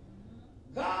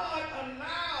 God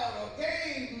allowed or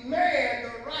gave man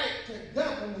the right to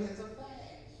govern his affairs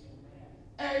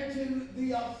and to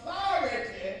the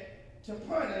authority to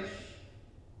punish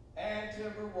and to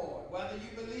reward. Whether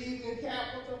you believe in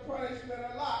capital punishment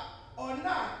or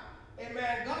not,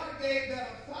 amen, God gave that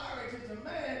authority to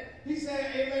man. He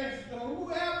said, amen, so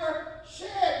whoever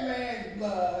shed man's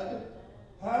blood,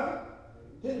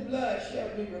 his blood shall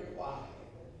be required.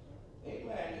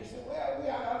 Amen. You say, well, we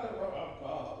are under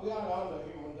God. We are under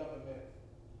human government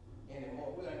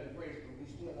anymore. We're under grace, but we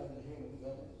still under human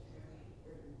government.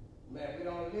 Man, we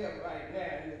don't live right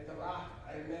now in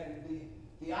the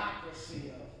theocracy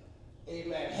of,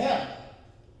 amen, heaven.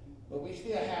 But we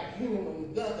still have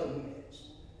human governments.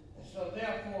 And so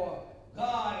therefore,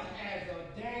 God has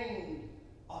ordained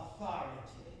authority.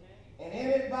 And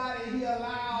anybody he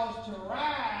allows to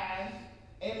rise,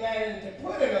 amen, to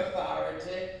put in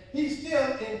authority, he's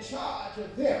still in charge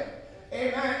of them.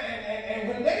 Amen. And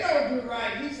when they don't do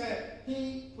right, he said,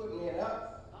 he put me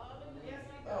up.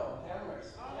 Oh, have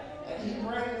mercy. And he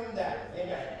bring them down.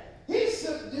 Amen. He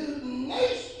subdued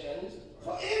nations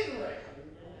for Israel.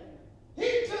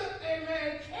 He took,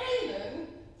 amen, Canaan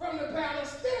from the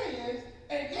Palestinians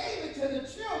and gave it to the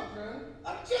children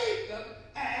of Jacob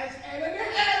as an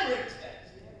inheritance.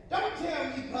 Don't tell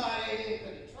me God ain't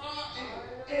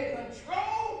in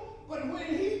control, but when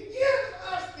he gives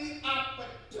us the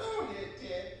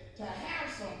opportunity to have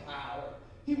some power,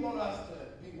 he wants us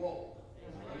to be woke.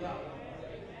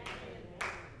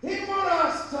 He wants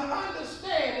us to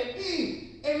understand and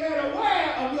be, amen,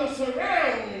 aware of your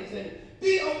surroundings and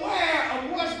be aware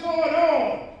of what's going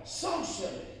on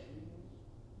socially,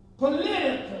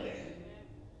 politically,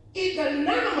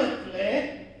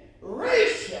 economically,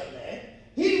 racially.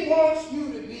 He wants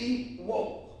you to be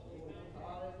woke.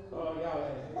 Oh, y'all,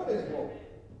 what is woke?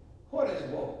 What is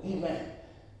woke? Amen.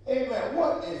 Amen.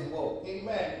 What is woke?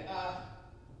 Amen.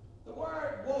 The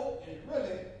word woke is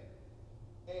really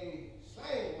a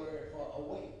slang word for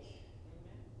awake.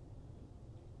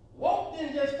 Woke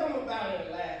didn't just come about in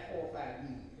the last 4 or 5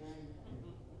 years.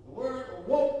 The word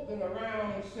woke been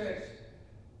around since,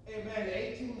 amen, the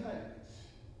 1800s.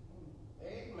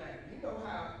 Amen. You know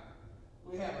how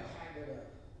we have a habit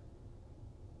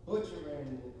of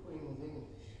butchering the Queen's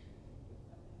English.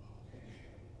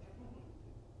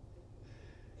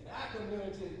 In our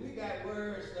communities, we got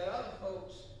words that other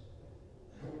folks,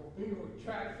 people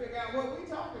try to figure out what we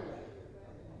talking about.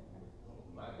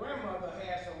 My grandmother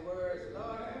had some words,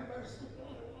 Lord have mercy.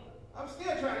 I'm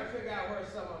still trying to figure out where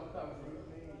some of them come from.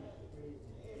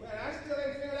 Man, I still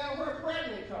ain't figured out where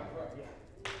pregnant come from yet.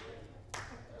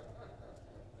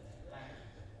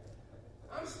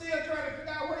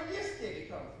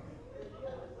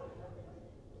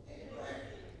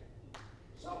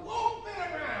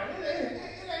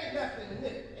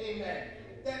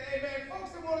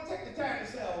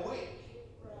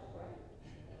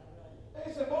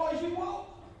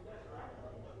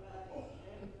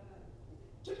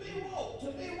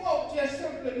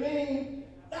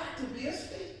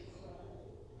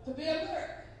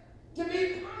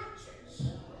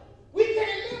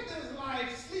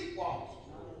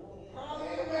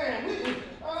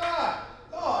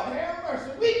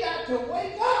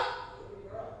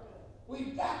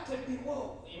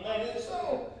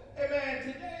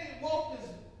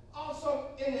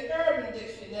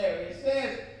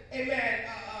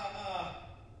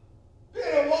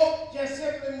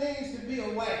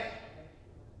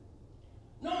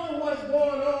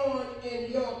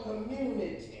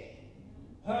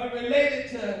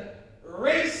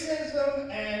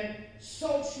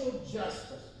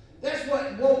 That's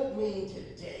what woke means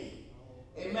today.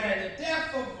 Amen. The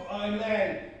death of, Floyd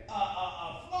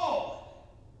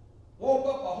woke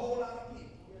up a whole lot of people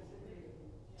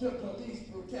to police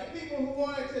brutality. People who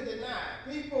wanted to deny.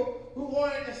 People who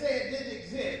wanted to say it didn't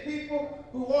exist. People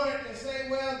who wanted to say,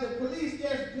 well, the police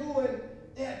just doing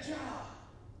their job.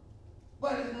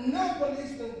 But it's no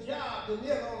policeman's job to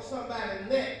kneel on somebody's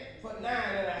neck for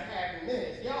 9.5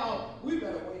 minutes. Y'all, we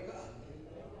better wake up.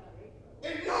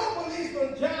 It's no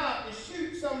policeman's job to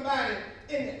shoot somebody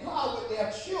in the car with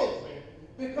their children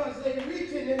because they're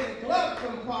reaching in the glove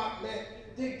compartment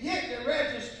to get the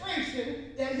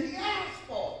registration that he asked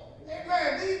for.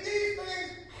 Amen. These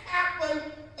things happen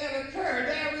and occur.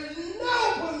 There is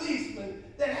no policeman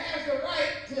that has the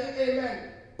right to,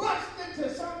 amen, bust into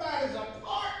somebody's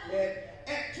apartment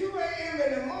at 2 a.m.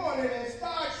 in the morning and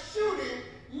start shooting,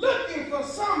 looking for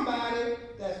somebody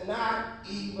that's not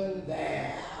even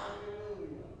there.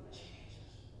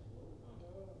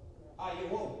 Are you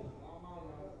woke?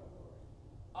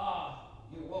 Are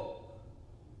you woke?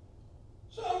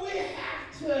 So we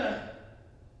have to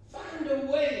find a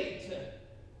way to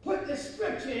put the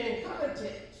scripture in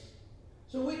context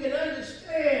so we can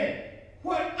understand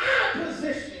what our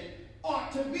position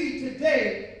ought to be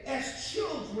today as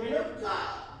children of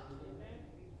God.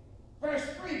 Verse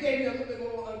 3 gave me a little bit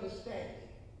more understanding.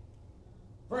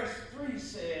 Verse 3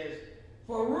 says,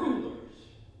 for rulers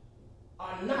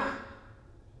are not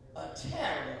a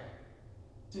terror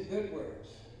to good works.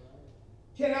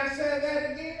 Can I say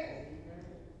that again?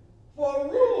 For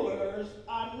rulers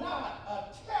are not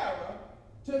a terror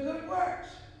to good works.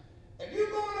 If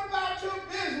you're going about your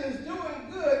business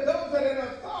doing good, those that are in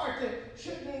authority you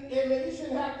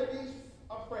shouldn't have to be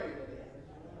afraid of them.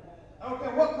 I don't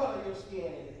care what color your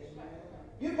skin is.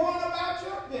 You're going about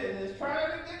your business,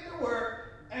 trying to get to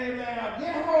work, and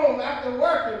get home after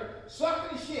working,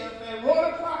 sucking shift at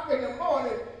 1 o'clock in the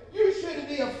morning. You shouldn't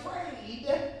be afraid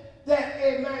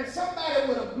that, somebody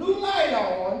with a blue light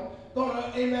on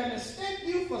gonna, mistake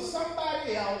you for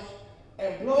somebody else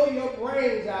and blow your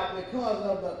brains out because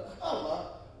of the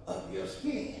color of your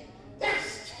skin.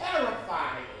 That's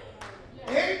terrifying.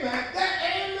 Amen.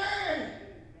 Amen.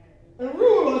 And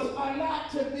rulers are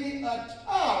not to be a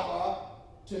terror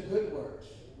to good works,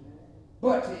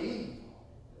 but to evil.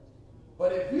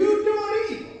 But if you're doing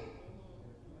evil,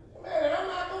 man, I'm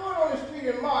not going on the street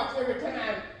in March every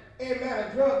time, a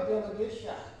drug dealer gets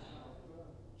shot.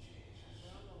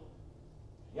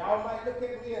 Y'all might look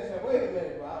at me and say, wait a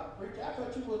minute, Rob, preacher, I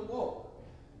thought you was woke.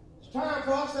 It's time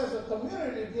for us as a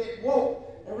community to get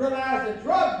woke and realize the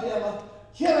drug dealer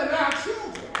killing our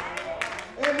children.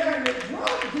 Amen. The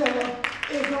drug dealer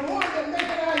is the one that's making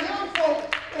our young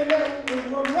folks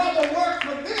would rather work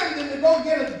for them than to go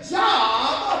get a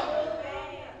job.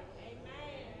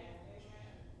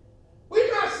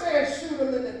 We're not saying shoot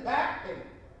them in the back and,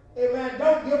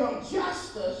 don't give them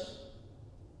justice.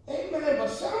 Amen. But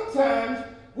sometimes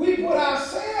we put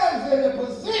ourselves in a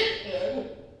position,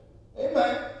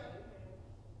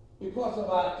 because of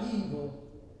our evil,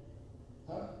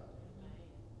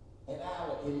 and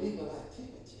our illegal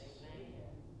activities.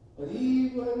 But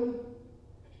even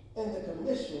in the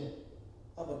commission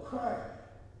of a crime,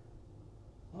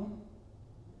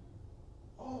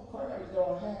 all crimes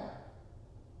don't have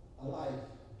a life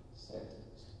sentence.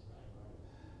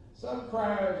 Some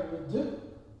crimes will do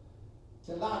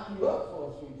to lock you up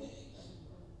for a few days.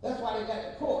 That's why they got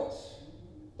the courts.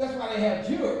 That's why they have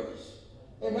juries.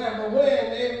 Amen. But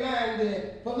when,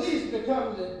 the police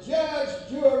become the judge,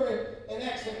 jury, and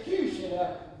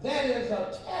executioner, that is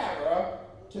a terror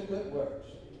to good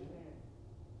works.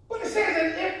 But it says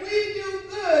that if we do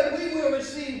good, we will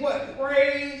receive what?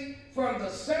 Praise from the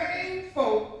same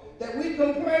folk that we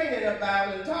complaining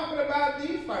about and talking about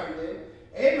defunding.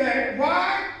 Amen.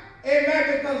 Why?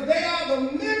 Amen. Because they are the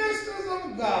ministers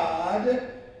of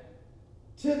God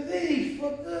to thee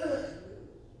for good.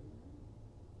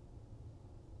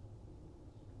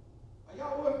 Are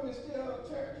y'all with me still in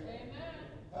church? Amen.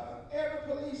 Every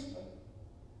policeman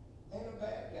ain't a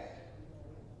bad guy.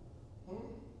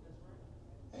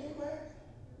 Amen.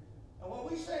 And when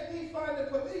we say defund the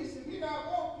police, if you're not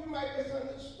woke, you might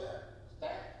misunderstand.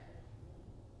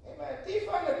 Amen.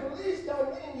 Defund the police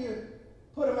don't mean you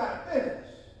put them out of business.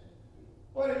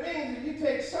 What it means is you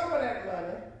take some of that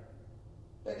money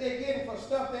that they're getting for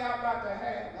stuff they're about to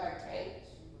have, like tanks,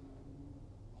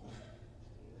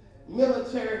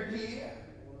 military gear,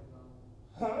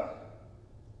 Amen.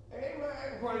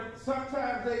 Where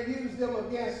sometimes they use them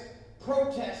against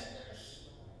protesters.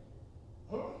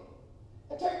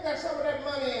 And take some of that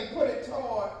money and put it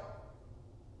toward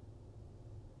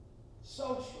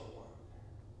social work,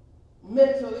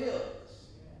 mental illness,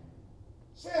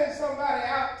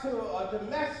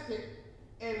 domestic,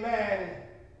 amen,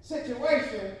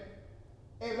 situation,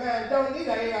 amen, don't need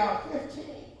an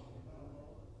AR-15.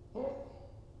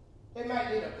 They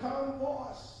might need a calm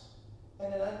voice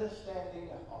and an understanding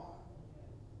heart.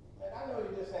 And I know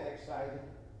you just ain't excited,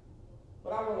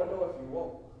 but I want to know if you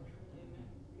woke.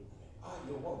 Are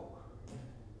you woke?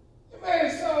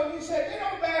 Amen. So you said they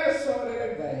don't bear the sword in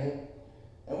their vein,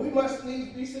 and we must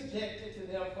needs be subjected to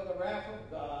them for the wrath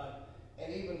of God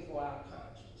and even for our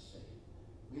conscience sake.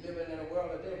 We live in a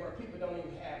world today where people don't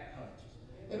even have conscience.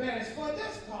 Amen. It's for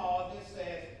this cause it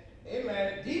says,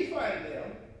 amen, defund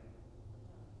them.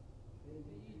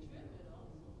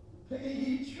 Pay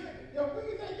ye tribute. Yo, where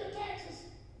do you think your taxes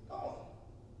going?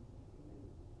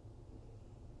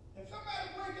 If somebody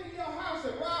breaks into your house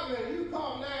and robs you and you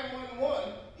call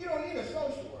 911, you don't need a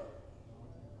social worker.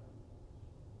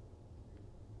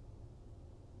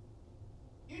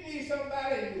 You need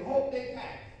somebody and you hope they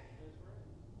pass.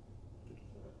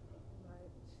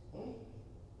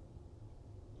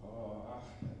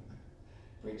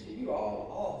 Preacher, you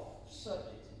all off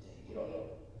subject today. You don't know.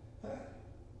 Huh?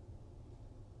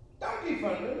 Don't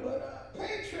defund them, but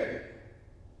pay tribute.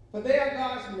 For they are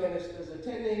God's ministers,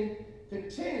 attending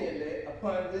continually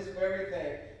upon this very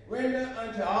thing. Render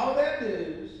unto all their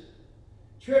dues,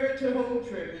 tribute to whom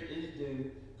tribute is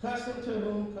due, custom to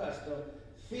whom custom,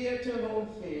 fear to whom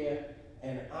fear,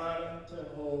 and honor to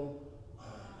whom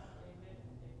honor.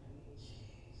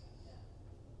 Jesus.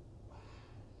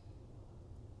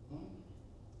 Wow.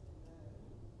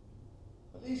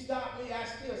 Police stop me, I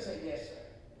still say yes, sir.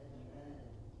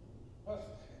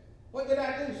 What did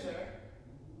I do, sir?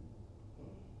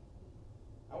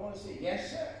 I want to say,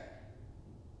 yes, sir.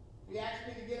 If you ask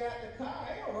me to get out the car,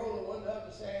 I ain't roll the window up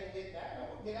and say, get down. I'm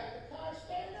going to get out the car and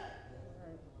stand up.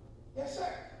 Yes,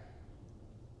 sir.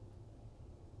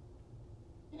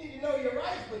 You need to know your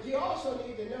rights, but you also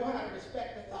need to know how to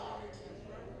respect authority.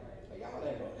 So y'all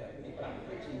ain't going to help me, but I'm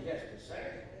preaching just the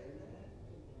same.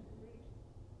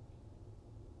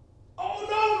 Oh,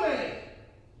 no, man.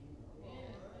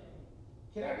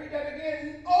 Can I read that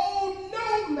again? Oh,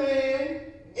 no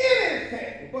man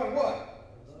anything but what?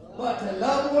 But to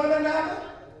love one another.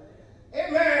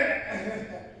 Amen.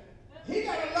 He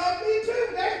got to love me too.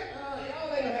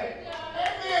 Y'all ain't happy.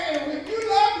 Amen. And if you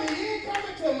love me, you ain't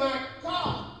coming to my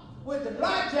car with the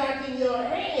blackjack in your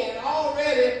hand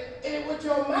already and with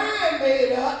your mind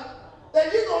made up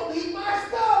that you're going to beat my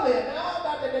skull in.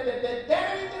 That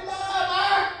ain't the love,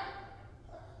 huh?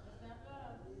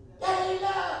 That ain't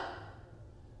love.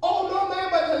 Oh, no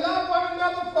man but to love one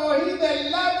another, for he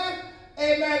that loveth,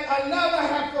 amen, another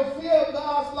hath fulfilled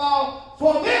God's law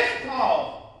for this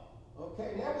cause.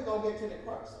 Okay, now we're going to get to the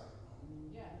crux of it.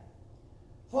 Yeah.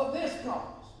 For this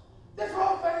cause. This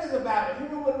whole thing is about a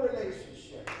human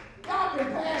relationship. Y'all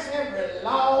can pass every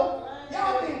law.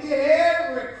 Y'all can get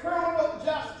every criminal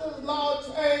justice law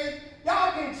changed.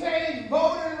 Y'all can change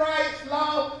voting rights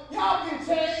law. Y'all can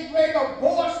make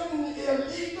abortion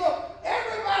illegal.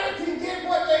 Everybody can get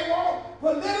what they want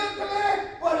politically,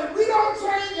 but if we don't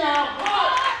change our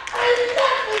heart, ain't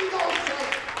nothing gonna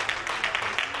change.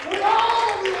 We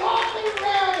all be walking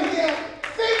around here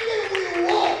thinking we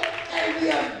walk and we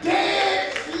are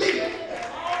dead sleep.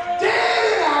 Dead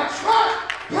in our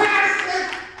trespasses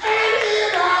and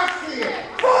in our sin.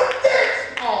 For this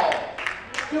cause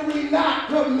do we not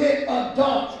commit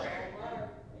adultery.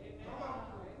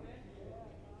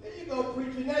 There you go,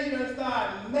 preacher. Now you done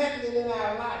start meddling in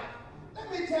our life. Let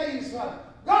me tell you something.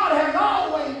 God has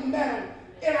always meddled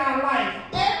in our life.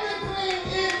 Everything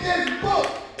in this book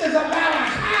is about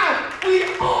how we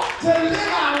ought to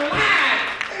live our lives.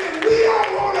 And if we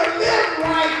don't want to live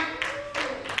right,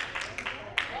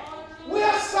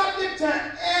 we're subject to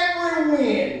every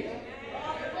wind,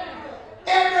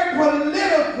 every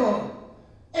political,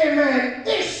 amen,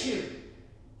 issue,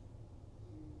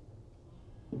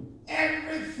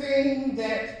 everything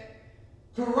that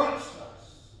corrupts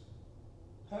us.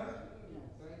 Huh?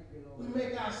 We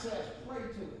make ourselves prey to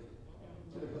it.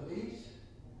 To the police,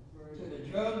 to the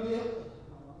drug dealer,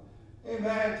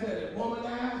 amen, to the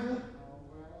womanizer.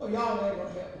 Oh, y'all ain't gonna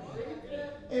help me.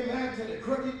 Amen, to the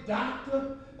crooked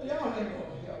doctor. Oh, y'all ain't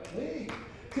gonna help me.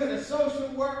 To the social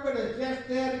worker that's just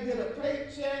there to get a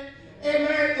paycheck.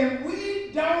 Amen. If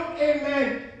we don't,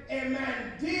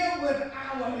 amen, deal with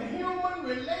our human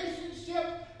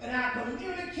relationships and our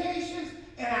communications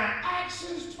and our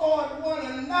actions toward one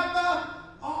another,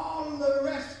 all the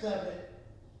rest of it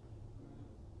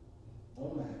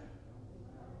won't matter.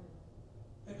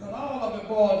 Because all of it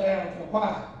boils down to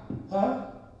why?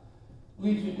 Huh?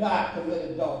 We do not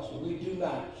commit adultery. We do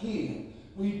not kill.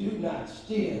 We do not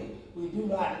steal. We do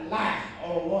not lie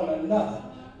on one another.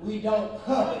 we don't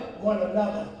covet one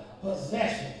another's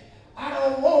possessions. I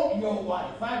don't want your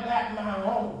wife. I got my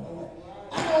own.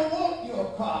 I don't want your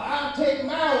car. I'll take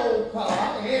my old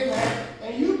car, amen,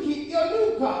 and you keep your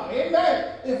new car,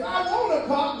 amen. If I want a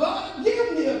car, God will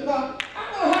give me a car.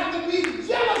 I don't have to be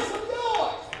jealous of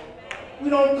yours. We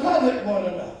don't covet one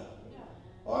another.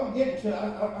 Oh, I'm getting to it.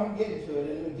 I'm getting to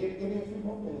it. Give me a few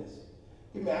more minutes.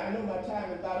 I know my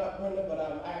time is about up, Brenda, but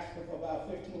I'm asking for about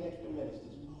 15 extra minutes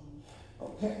this morning.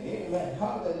 Okay, amen.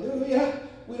 Hallelujah.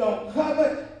 We don't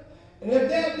covet. And if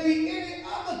there be any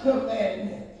other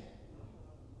commandment,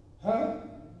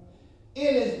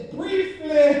 it is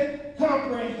briefly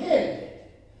comprehended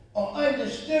or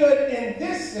understood in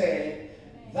this saying,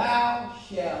 thou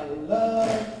shalt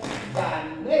love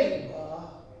thy neighbor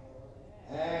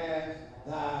as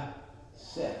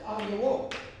thyself. Are you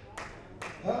woke?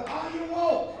 Are you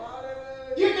woke?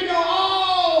 You can know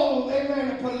all, amen,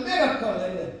 the political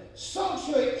and the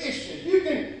social issues. You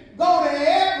can go to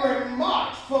every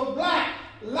march for Black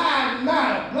Lives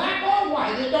Matter, black or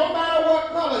white. It don't matter what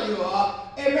color you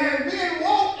are. Amen. Being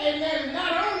woke, amen, is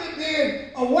not only being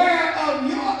aware of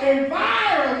your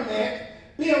environment.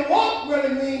 Being woke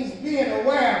really means being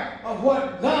aware of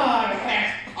what God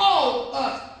has called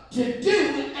us to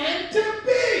do and to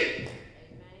be.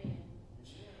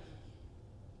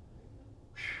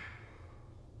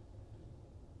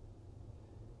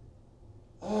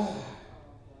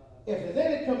 If there's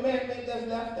any commandment that's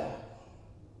left out,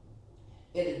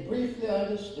 it is briefly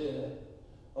understood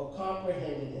or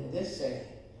comprehended in this saying,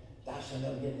 thou shalt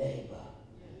love your neighbor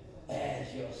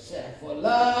as yourself. For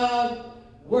love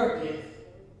worketh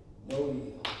no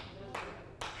evil.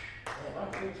 Man,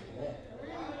 I'm preaching that.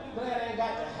 I'm glad I ain't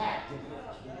got to have to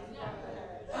preach.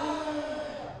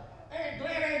 I'm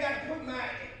glad I ain't got to put my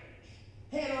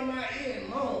hand on my ear and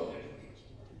moan.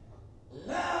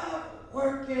 Love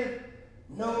worketh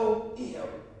no ill.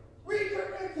 Read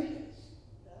Corinthians.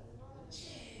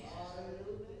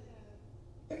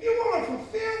 If you want to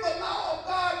fulfill the law of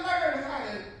God, learn how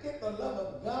to get the love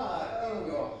of God in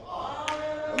your heart.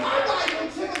 My Bible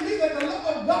tells me that the love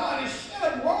of God is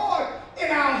shed abroad in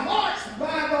our hearts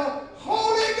by the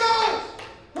Holy Ghost,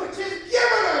 which is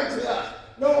given unto us.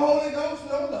 No Holy Ghost,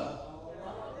 no love.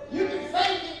 You can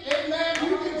fake it, amen.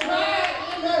 You can try it,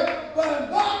 amen. But if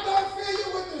God don't fill you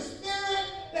with the Spirit,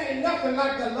 there ain't nothing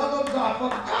like the love of God. For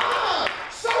God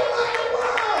so loved the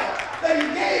world that he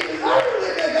gave his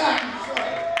only begotten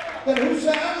Son, that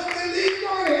whosoever believes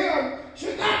on him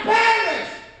should not perish.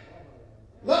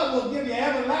 Love will give you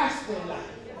everlasting life.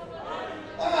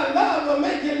 Love will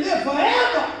make you live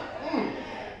forever.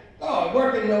 God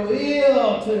working no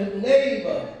ill to his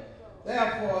neighbor.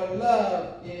 Therefore,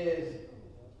 love is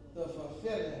the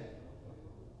fulfilling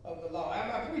of the law.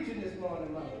 Am I preaching this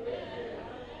morning, Mama?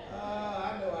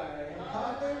 I know I am.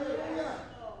 Hallelujah.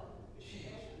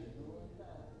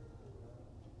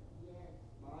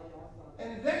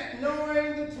 And that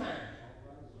knowing the time.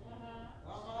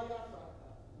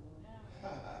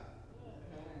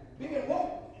 Being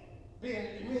woke,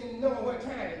 meaning knowing what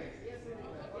time it is.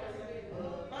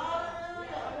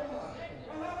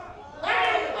 I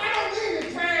don't mean the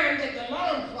time that the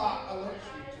alarm clock alerts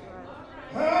you to.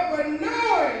 But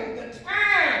knowing the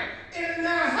time, it is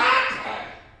now high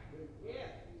time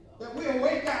that we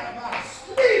awake out of our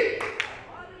sleep.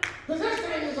 Because this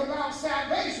thing is about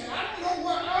salvation. I don't know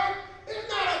what earth. It's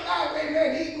not about, amen,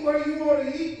 eating where you want to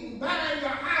eat and buying your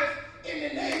house in the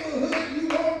neighborhood you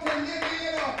want to live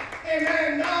in, or,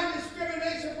 amen,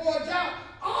 non-discrimination for a job.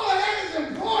 All of that is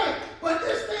important, but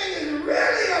this thing is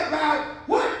really about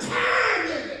what time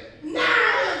is it?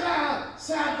 Now is our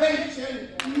salvation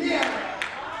nearer.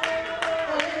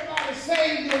 Oh, anybody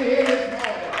saved in here this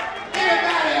morning?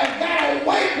 Anybody have got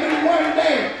awakened one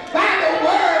day by the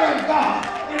word of God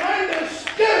and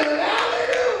understood?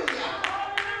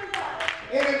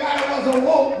 Anybody was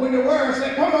awoke when the word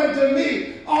said, come unto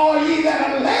me, all ye that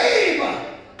are labor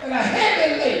and are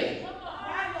heavy laden.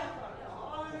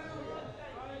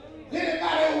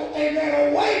 Anybody, amen,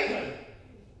 awakened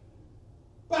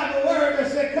by the word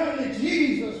that said, come to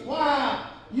Jesus while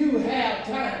you have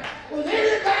time? Was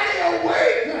anybody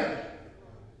awakened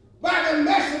by the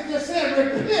message that said,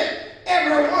 repent,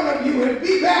 every one of you, and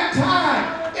be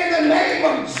baptized in the name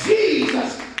of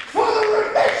Jesus for the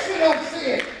remission of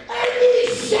sin? And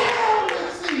ye shall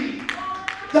receive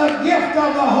the gift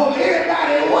of the Holy.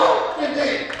 Anybody woke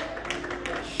today?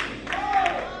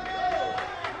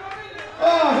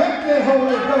 Oh, help me,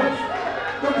 Holy Ghost.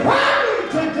 The problem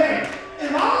today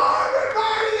is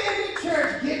everybody in the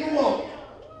church getting woke.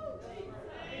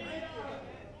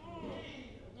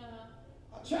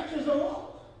 Our churches are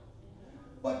woke,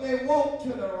 but they woke to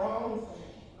the wrong thing.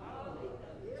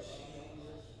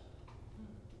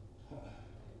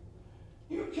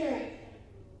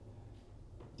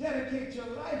 dedicate your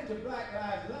life to Black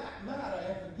Lives Matter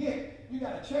and forget you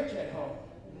got a church at home.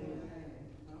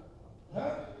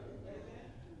 Huh?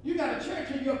 You got a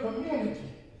church in your community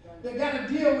that got to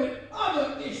deal with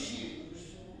other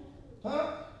issues.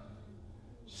 Huh?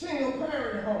 Single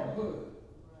parent homehood.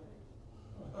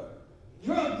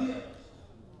 Drug dealers.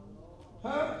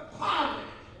 Huh? Poverty.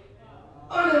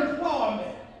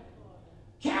 Unemployment.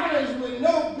 Counties with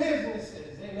no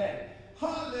businesses. Amen.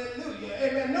 Hallelujah.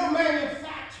 Amen. No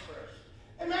manufacturers.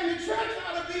 Amen. The church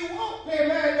ought to be woke,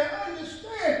 amen, to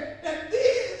understand that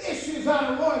these issues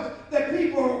are the ones that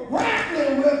people are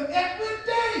grappling with every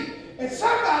day. And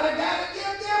somebody got to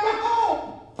give them a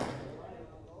hope.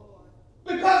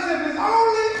 Because if it's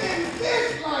only in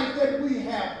this life that we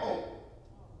have hope,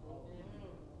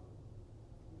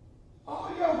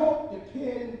 all your hope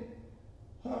depends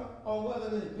on whether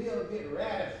this bill gets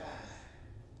ratified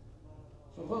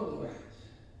for voting rights.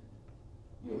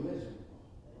 You're miserable.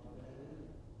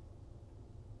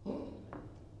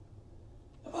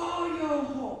 If all your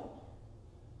hope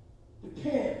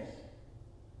depends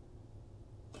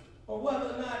on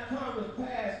whether or not Congress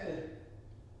passed the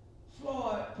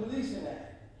Floyd Policing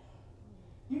Act,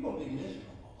 you're going to be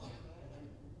miserable.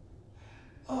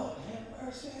 Oh, have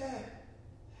mercy.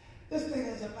 This thing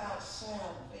is about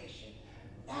salvation.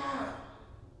 Now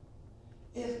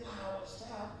is our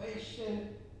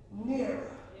salvation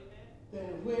nearer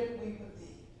than when we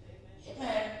believe.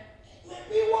 Amen.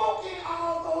 Be woke in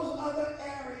all those other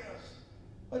areas.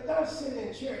 But don't sit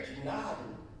in church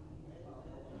nodding.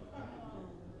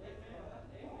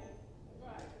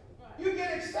 You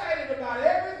get excited about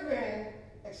everything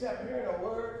except hearing a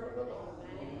word from the Lord.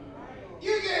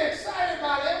 You get excited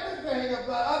about everything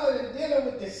other than dealing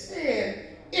with the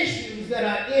sin issues that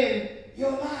are in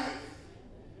your life.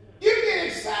 You get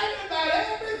excited about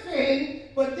everything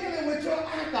but dealing with your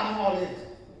alcoholism,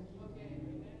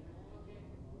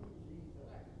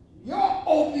 your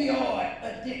opioid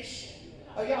addiction.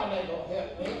 Oh, y'all ain't gonna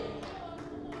help me.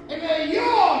 And then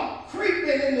you're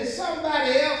creeping into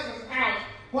somebody else's house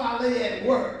while they're at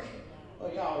work. Oh,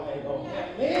 y'all ain't gonna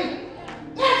help me.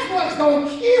 That's what's gonna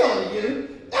kill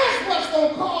you. That's what's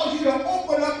gonna cause you to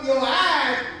open up your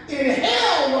eyes in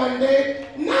hell one day.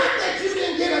 Not that you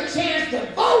didn't get a chance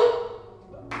to vote.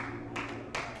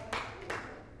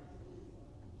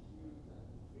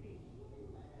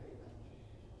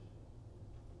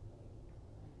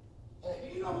 And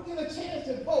if you don't get a chance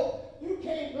to vote, you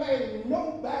can't blame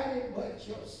nobody but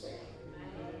yourself.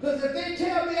 Because if they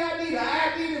tell me I need an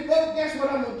ID to vote, guess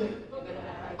what I'm going to do?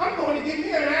 I'm going to get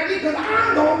me an ID because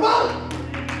I'm going to vote.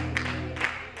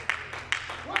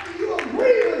 Whether you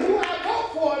agree with who I vote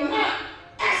for or not,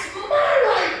 that's my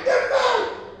right to vote.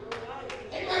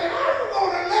 Amen. I'm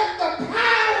going to let the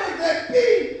powers that be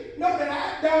know that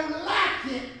I don't like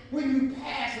it when you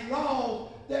pass laws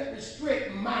that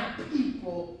restrict my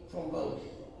people from voting.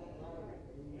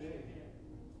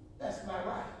 That's my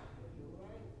right.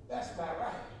 That's my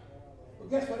right. But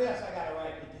guess what else I got a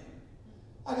right to do?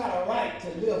 I got a right to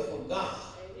live for God.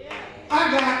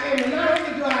 And not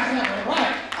only do I have a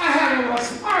right, I have a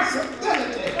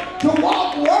responsibility to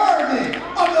walk worthy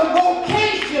of the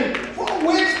vocation for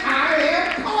which I am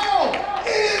called.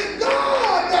 It is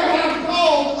God that has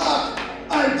called us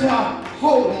unto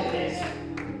holiness.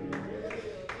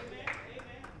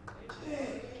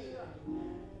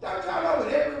 Don't y'all know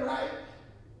with every right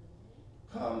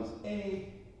comes a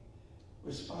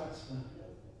responsibility.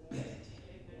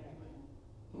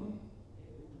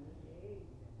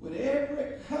 With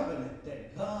every covenant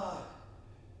that God,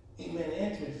 amen,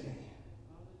 enters in,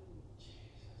 Jesus,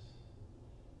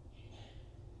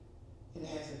 it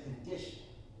has a condition,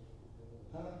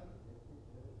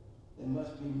 that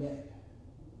must be met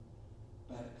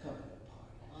by the covenant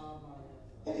partners.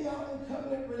 And y'all in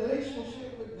covenant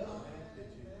relationship with God.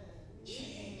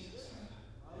 Jesus.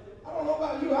 I don't know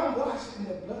about you, I'm washed in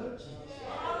the blood of Jesus.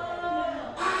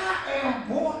 I am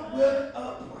bought with a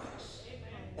price.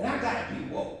 And I got to be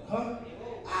woke,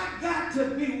 I got to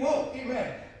be woke,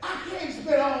 amen. I can't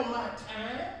spend all my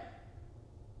time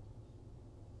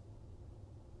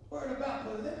worried about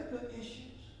political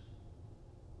issues.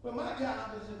 But my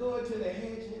job is to go into the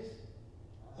hedges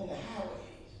and the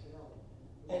highways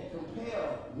and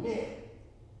compel men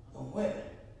and women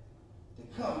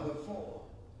to come before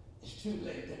it's too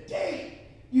late. The day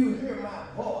you hear my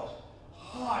voice,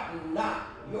 harden not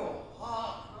your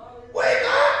heart. Wake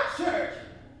up, church!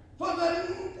 For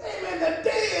the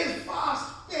day is far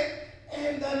spent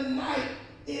and the night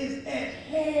is at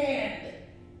hand.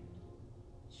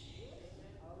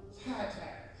 It's high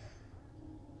time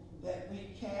that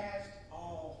we cast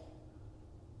off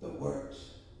the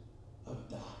works of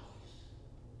darkness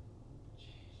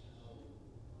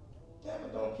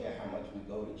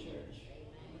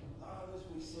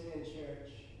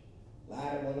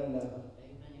lie to one another,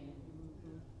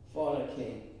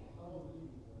 fornicate,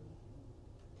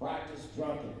 practice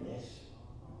drunkenness,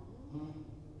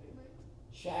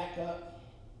 shack up,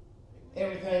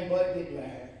 everything but get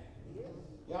married.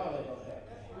 Y'all ain't gonna help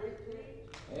me.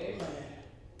 Amen.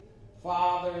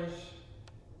 Fathers,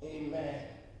 amen.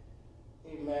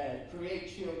 Amen.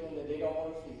 Create children that they don't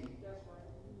want to feed.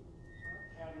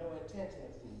 Have no intention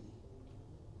of feeding.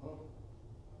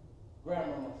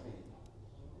 Grandmama feed.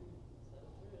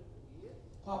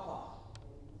 Papa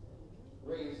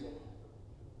raising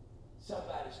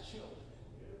somebody's children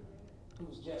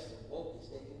who's just as woke as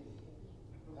they can be.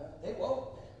 They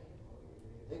woke.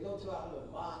 They go to our little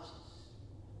marches.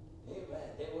 Amen.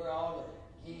 They wear all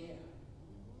the gear.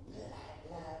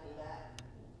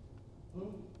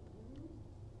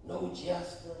 No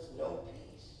justice, no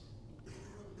peace.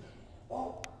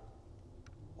 Woke.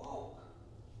 Woke.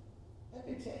 Let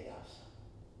me tell y'all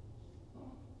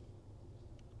something.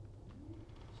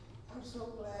 I'm so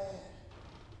glad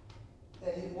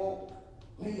that he woke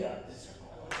me up this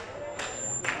morning.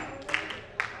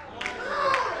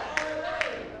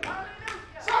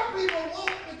 Some people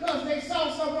woke because they saw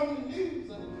something on the news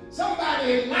and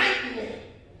somebody enlightened them.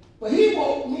 But he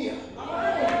woke me up.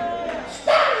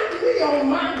 Started me on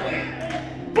my way.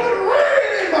 Put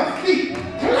rain in my feet.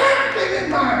 Clapping in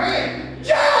my hand.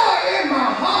 Joy in my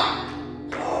heart.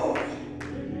 Glory.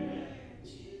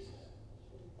 Jesus.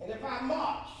 And if I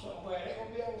march somewhere, they're going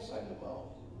to be on Sunday morning.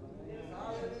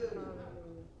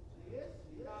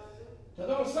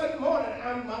 Because on Sunday morning,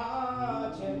 I'm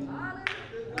marching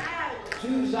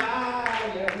to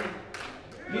Zion.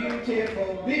 Beautiful,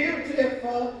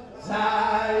 beautiful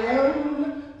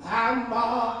Zion. I'm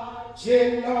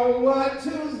marching onward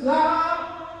to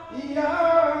Zion,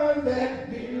 that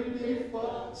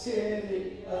beautiful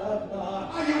city of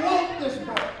God. Are you woke this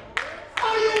morning?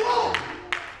 Are you woke?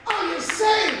 Are you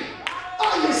saved?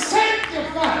 Are you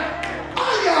sanctified?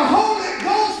 Are you Holy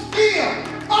Ghost filled?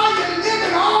 Are you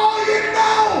living all you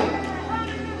know?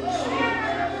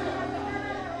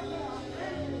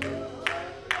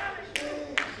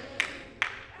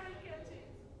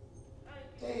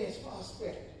 Day is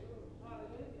prosperity.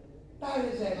 Night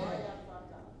is at hand.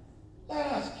 Let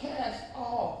us cast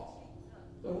off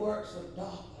the works of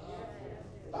darkness.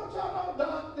 Don't y'all know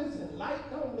darkness and light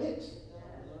don't mix?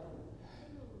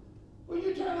 When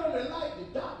you turn on the light, the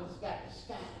darkness got to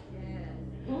scatter.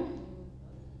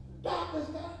 Darkness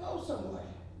got to go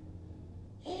somewhere.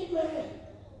 Amen.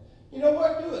 You know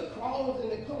what it do? It crawls in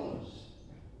the corners.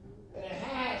 And it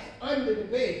hides under the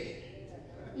bed.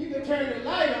 You can turn the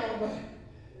light on, but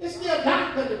it's still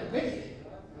dark under the bed.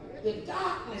 The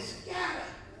darkness scattered.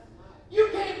 You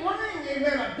can't bring,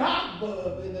 amen, a dark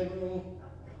bulb in the room,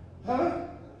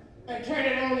 and turn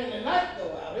it on and the light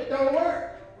go out. It don't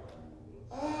work.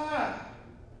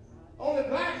 Only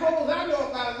black holes I know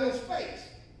about is in space.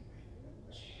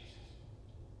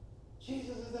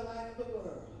 Jesus is the light of the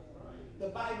world. The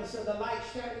Bible says the light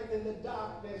shineth in the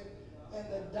darkness, and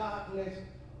the darkness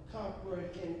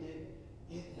comprehended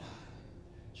it not.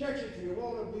 Church, if you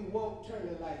want to be woke, turn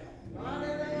the light on.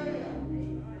 Hallelujah.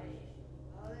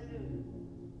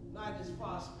 Night is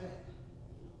far spent.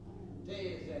 Day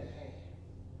is at hand.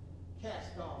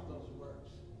 Cast off those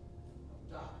works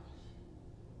of darkness.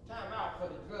 Time out for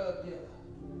the drug dealer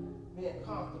being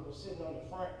comfortable sitting on the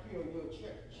front pew of your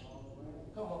church.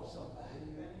 Come on, somebody.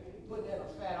 Put in a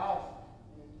fat offering.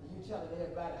 And you telling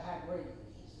everybody how great he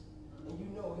is. And you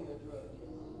know he's a drug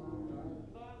dealer.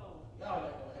 Y'all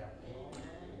ain't gonna help me.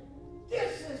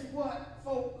 This is what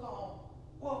folk call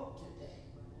woke today.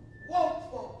 Woke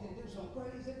folk can do some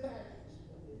crazy things.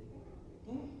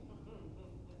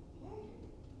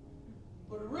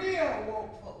 But real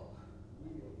woke folk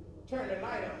turn the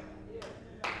light on.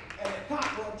 And the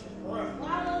cockroaches run.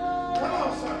 Come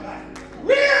on, somebody.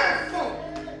 Real folk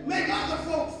make other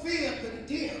folk feel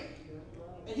condemned.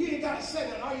 And you ain't got to say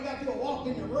nothing. All you got to do is walk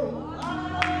in the room.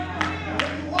 And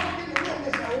when you walk in the room,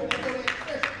 it's like, oh, they're going to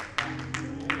Christian.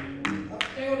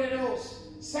 They're one of those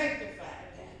sanctified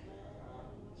guys.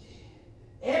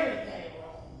 Everything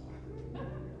wrong.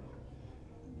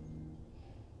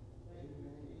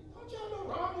 Don't y'all know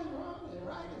wrong is wrong and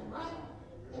right is right?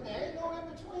 And there ain't no in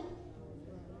between.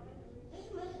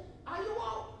 Amen. Are you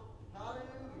woke?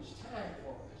 Hallelujah. It's time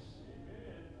for us.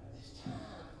 It's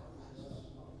time for us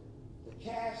to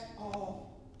cast off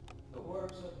the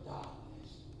works of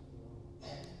darkness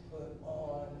and put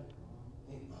on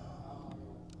the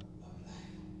armor of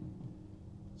light.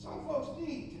 Some folks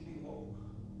need to be woke.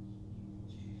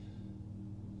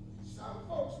 Some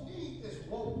folks need this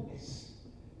wokeness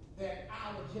that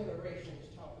our generation is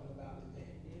talking about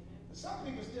today. But some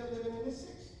people still living in the 60s.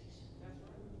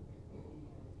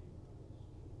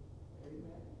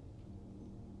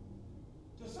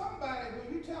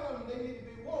 they need to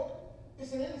be woke,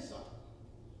 it's an insult.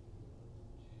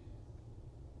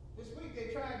 This week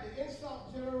they tried to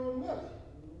insult General Miller.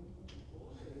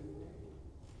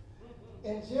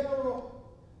 And General,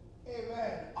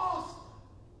 amen, Austin.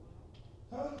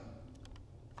 Huh?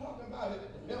 Talking about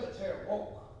it, the military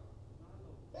woke.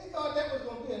 They thought that was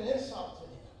going to be an insult to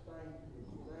them.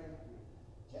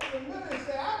 General Miller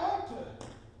said, I want to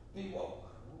be woke.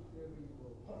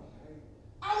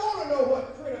 I want to know what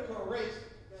critical race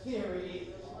theory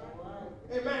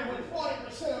is. Amen. When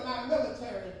 40% of my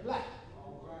military is black.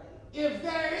 If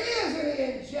there is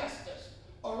any injustice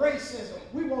or racism,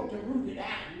 we want to root it out.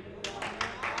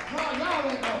 Oh,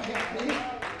 y'all ain't going to help me.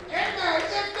 Amen.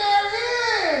 If there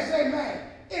is, amen,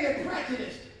 any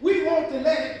prejudice, we want to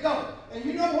let it go. And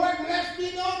you know what lets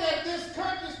me know that this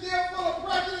country is still full of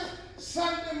prejudice?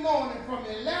 Sunday morning from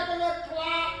 11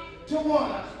 o'clock to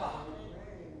 1 o'clock.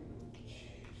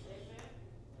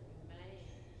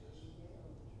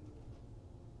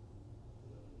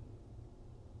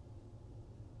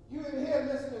 You in here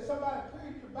listening to somebody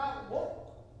preach about woke.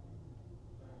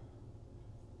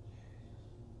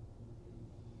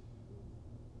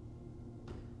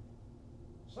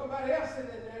 Somebody else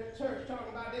sitting in their church talking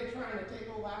about they're trying to take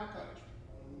over our country.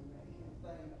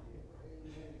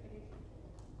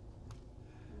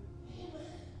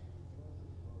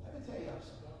 Let me tell y'all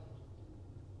something.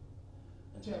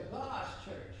 Until God's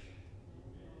church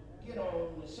get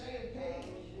on the same page,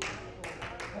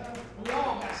 we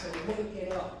all got some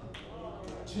waking up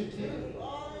to do.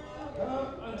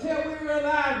 Until we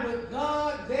realize with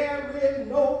God there is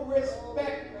no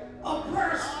respect of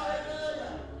person.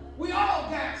 We all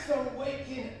got some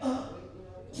waking up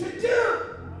to do.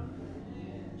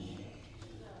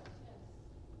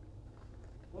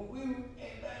 When we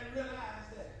realize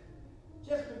that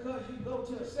just because you go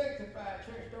to a sanctified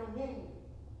church don't mean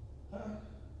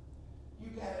you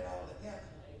got it all together.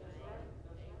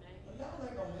 Well, y'all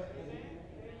ain't gonna help me.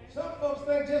 Some folks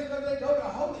think just because they go to a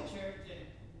holy church,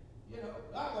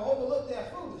 God will overlook their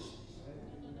foolishness.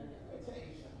 Let me tell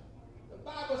you something. The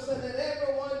Bible said that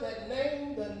everyone that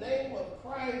named the name of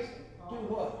Christ do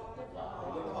what?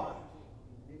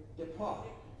 Depart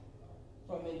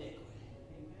from iniquity.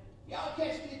 Y'all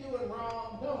catch me doing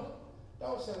wrong?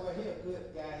 Don't say, well, he's a good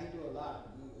guy. He do a lot of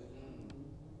good.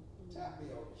 Tap me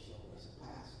on the shoulder as a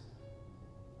pastor.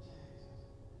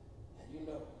 And you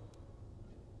know,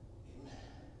 amen.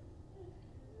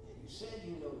 And you said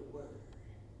you know the word.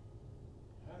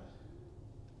 Huh?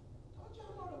 Don't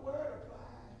y'all know the word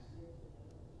applies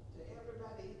to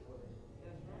everybody equally?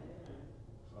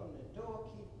 From the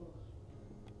doorkeeper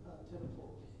up to the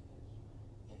pulpit.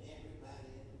 And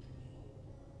everybody in between.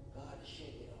 God is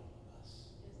shaking all of us.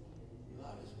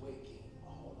 God is waking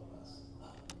all of us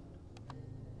up.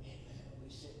 Amen. We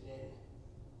sitting in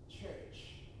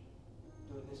church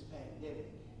during this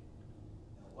pandemic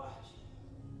and watching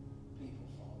people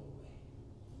fall away.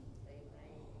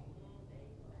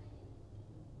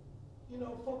 You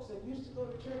know, folks that used to go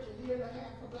to church a year and a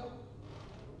half ago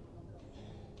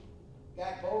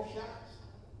got both shots.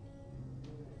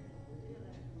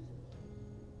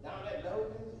 Down at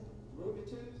Logan's, Ruby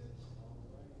Tuesdays,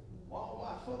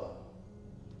 Walmart full of them.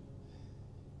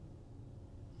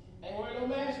 Ain't wearing no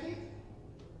mask either.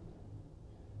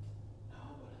 No,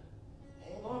 but I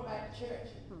ain't going back to church.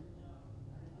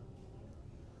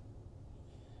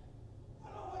 I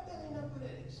know what, that ain't nothing but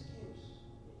an excuse.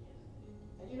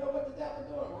 And you know what the devil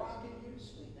doing? Rocking you to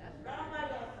sleep.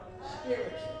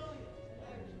 Spiritual.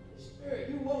 Spirit,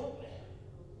 you woke now.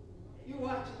 You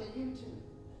watching the YouTube,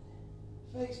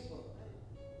 Facebook.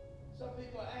 Some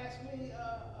people ask me,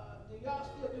 do y'all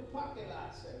still do parking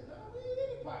lots? I said, no, we ain't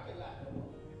in the parking lot no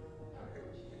more.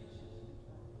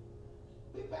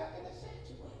 We back in the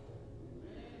sanctuary.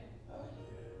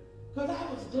 Because I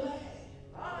was glad.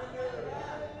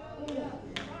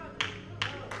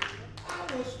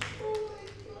 I was truly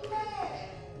glad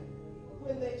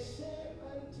when they said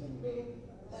unto me,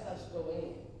 let us go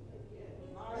in.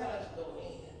 Let us go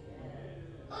in.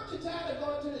 Aren't you tired of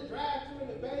going to the drive-thru in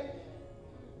the bank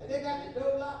and they got the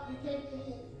door locked, you can't get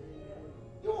in?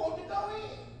 You want to go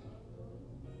in.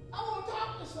 I want to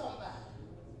talk to somebody.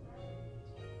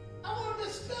 I want to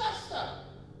discuss something.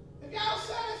 If y'all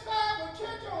satisfied with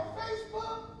church on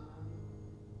Facebook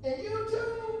and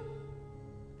YouTube,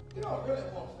 you don't really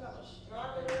want fellowship.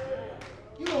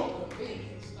 You want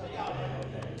convenience. Y'all know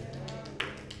that.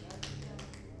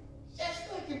 Just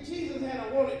think if Jesus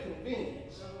had wanted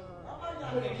convenience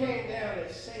when he came down and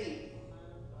saved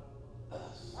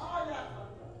us.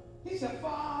 He said,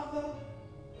 Father,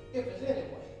 if it's any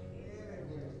way,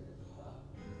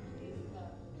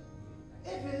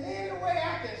 if there's any way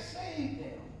I can save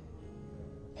them,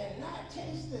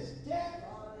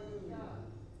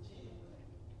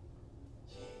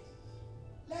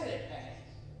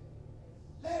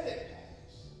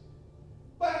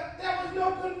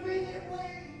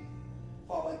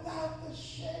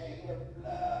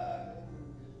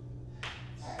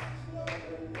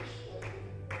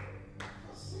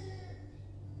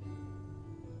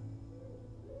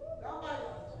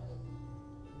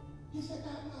 He said,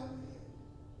 not my will.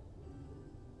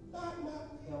 Not my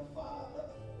will, Father.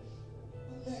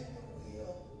 But let the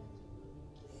will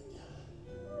be done.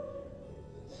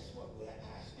 That's what we're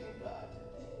asking God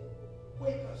today.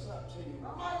 Wake us up to you.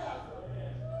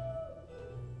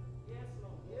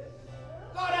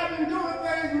 God, I've been doing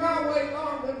things my way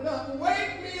long enough.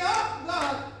 Wake me up,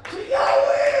 God, to your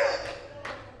will.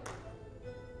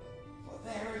 For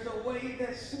there is a way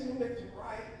that seemeth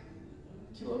right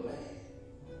to a man,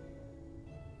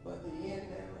 but the end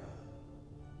thereof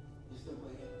is the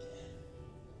way of death.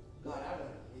 God,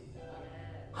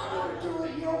 I want to do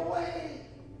it your way.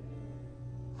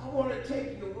 I want to take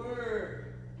your word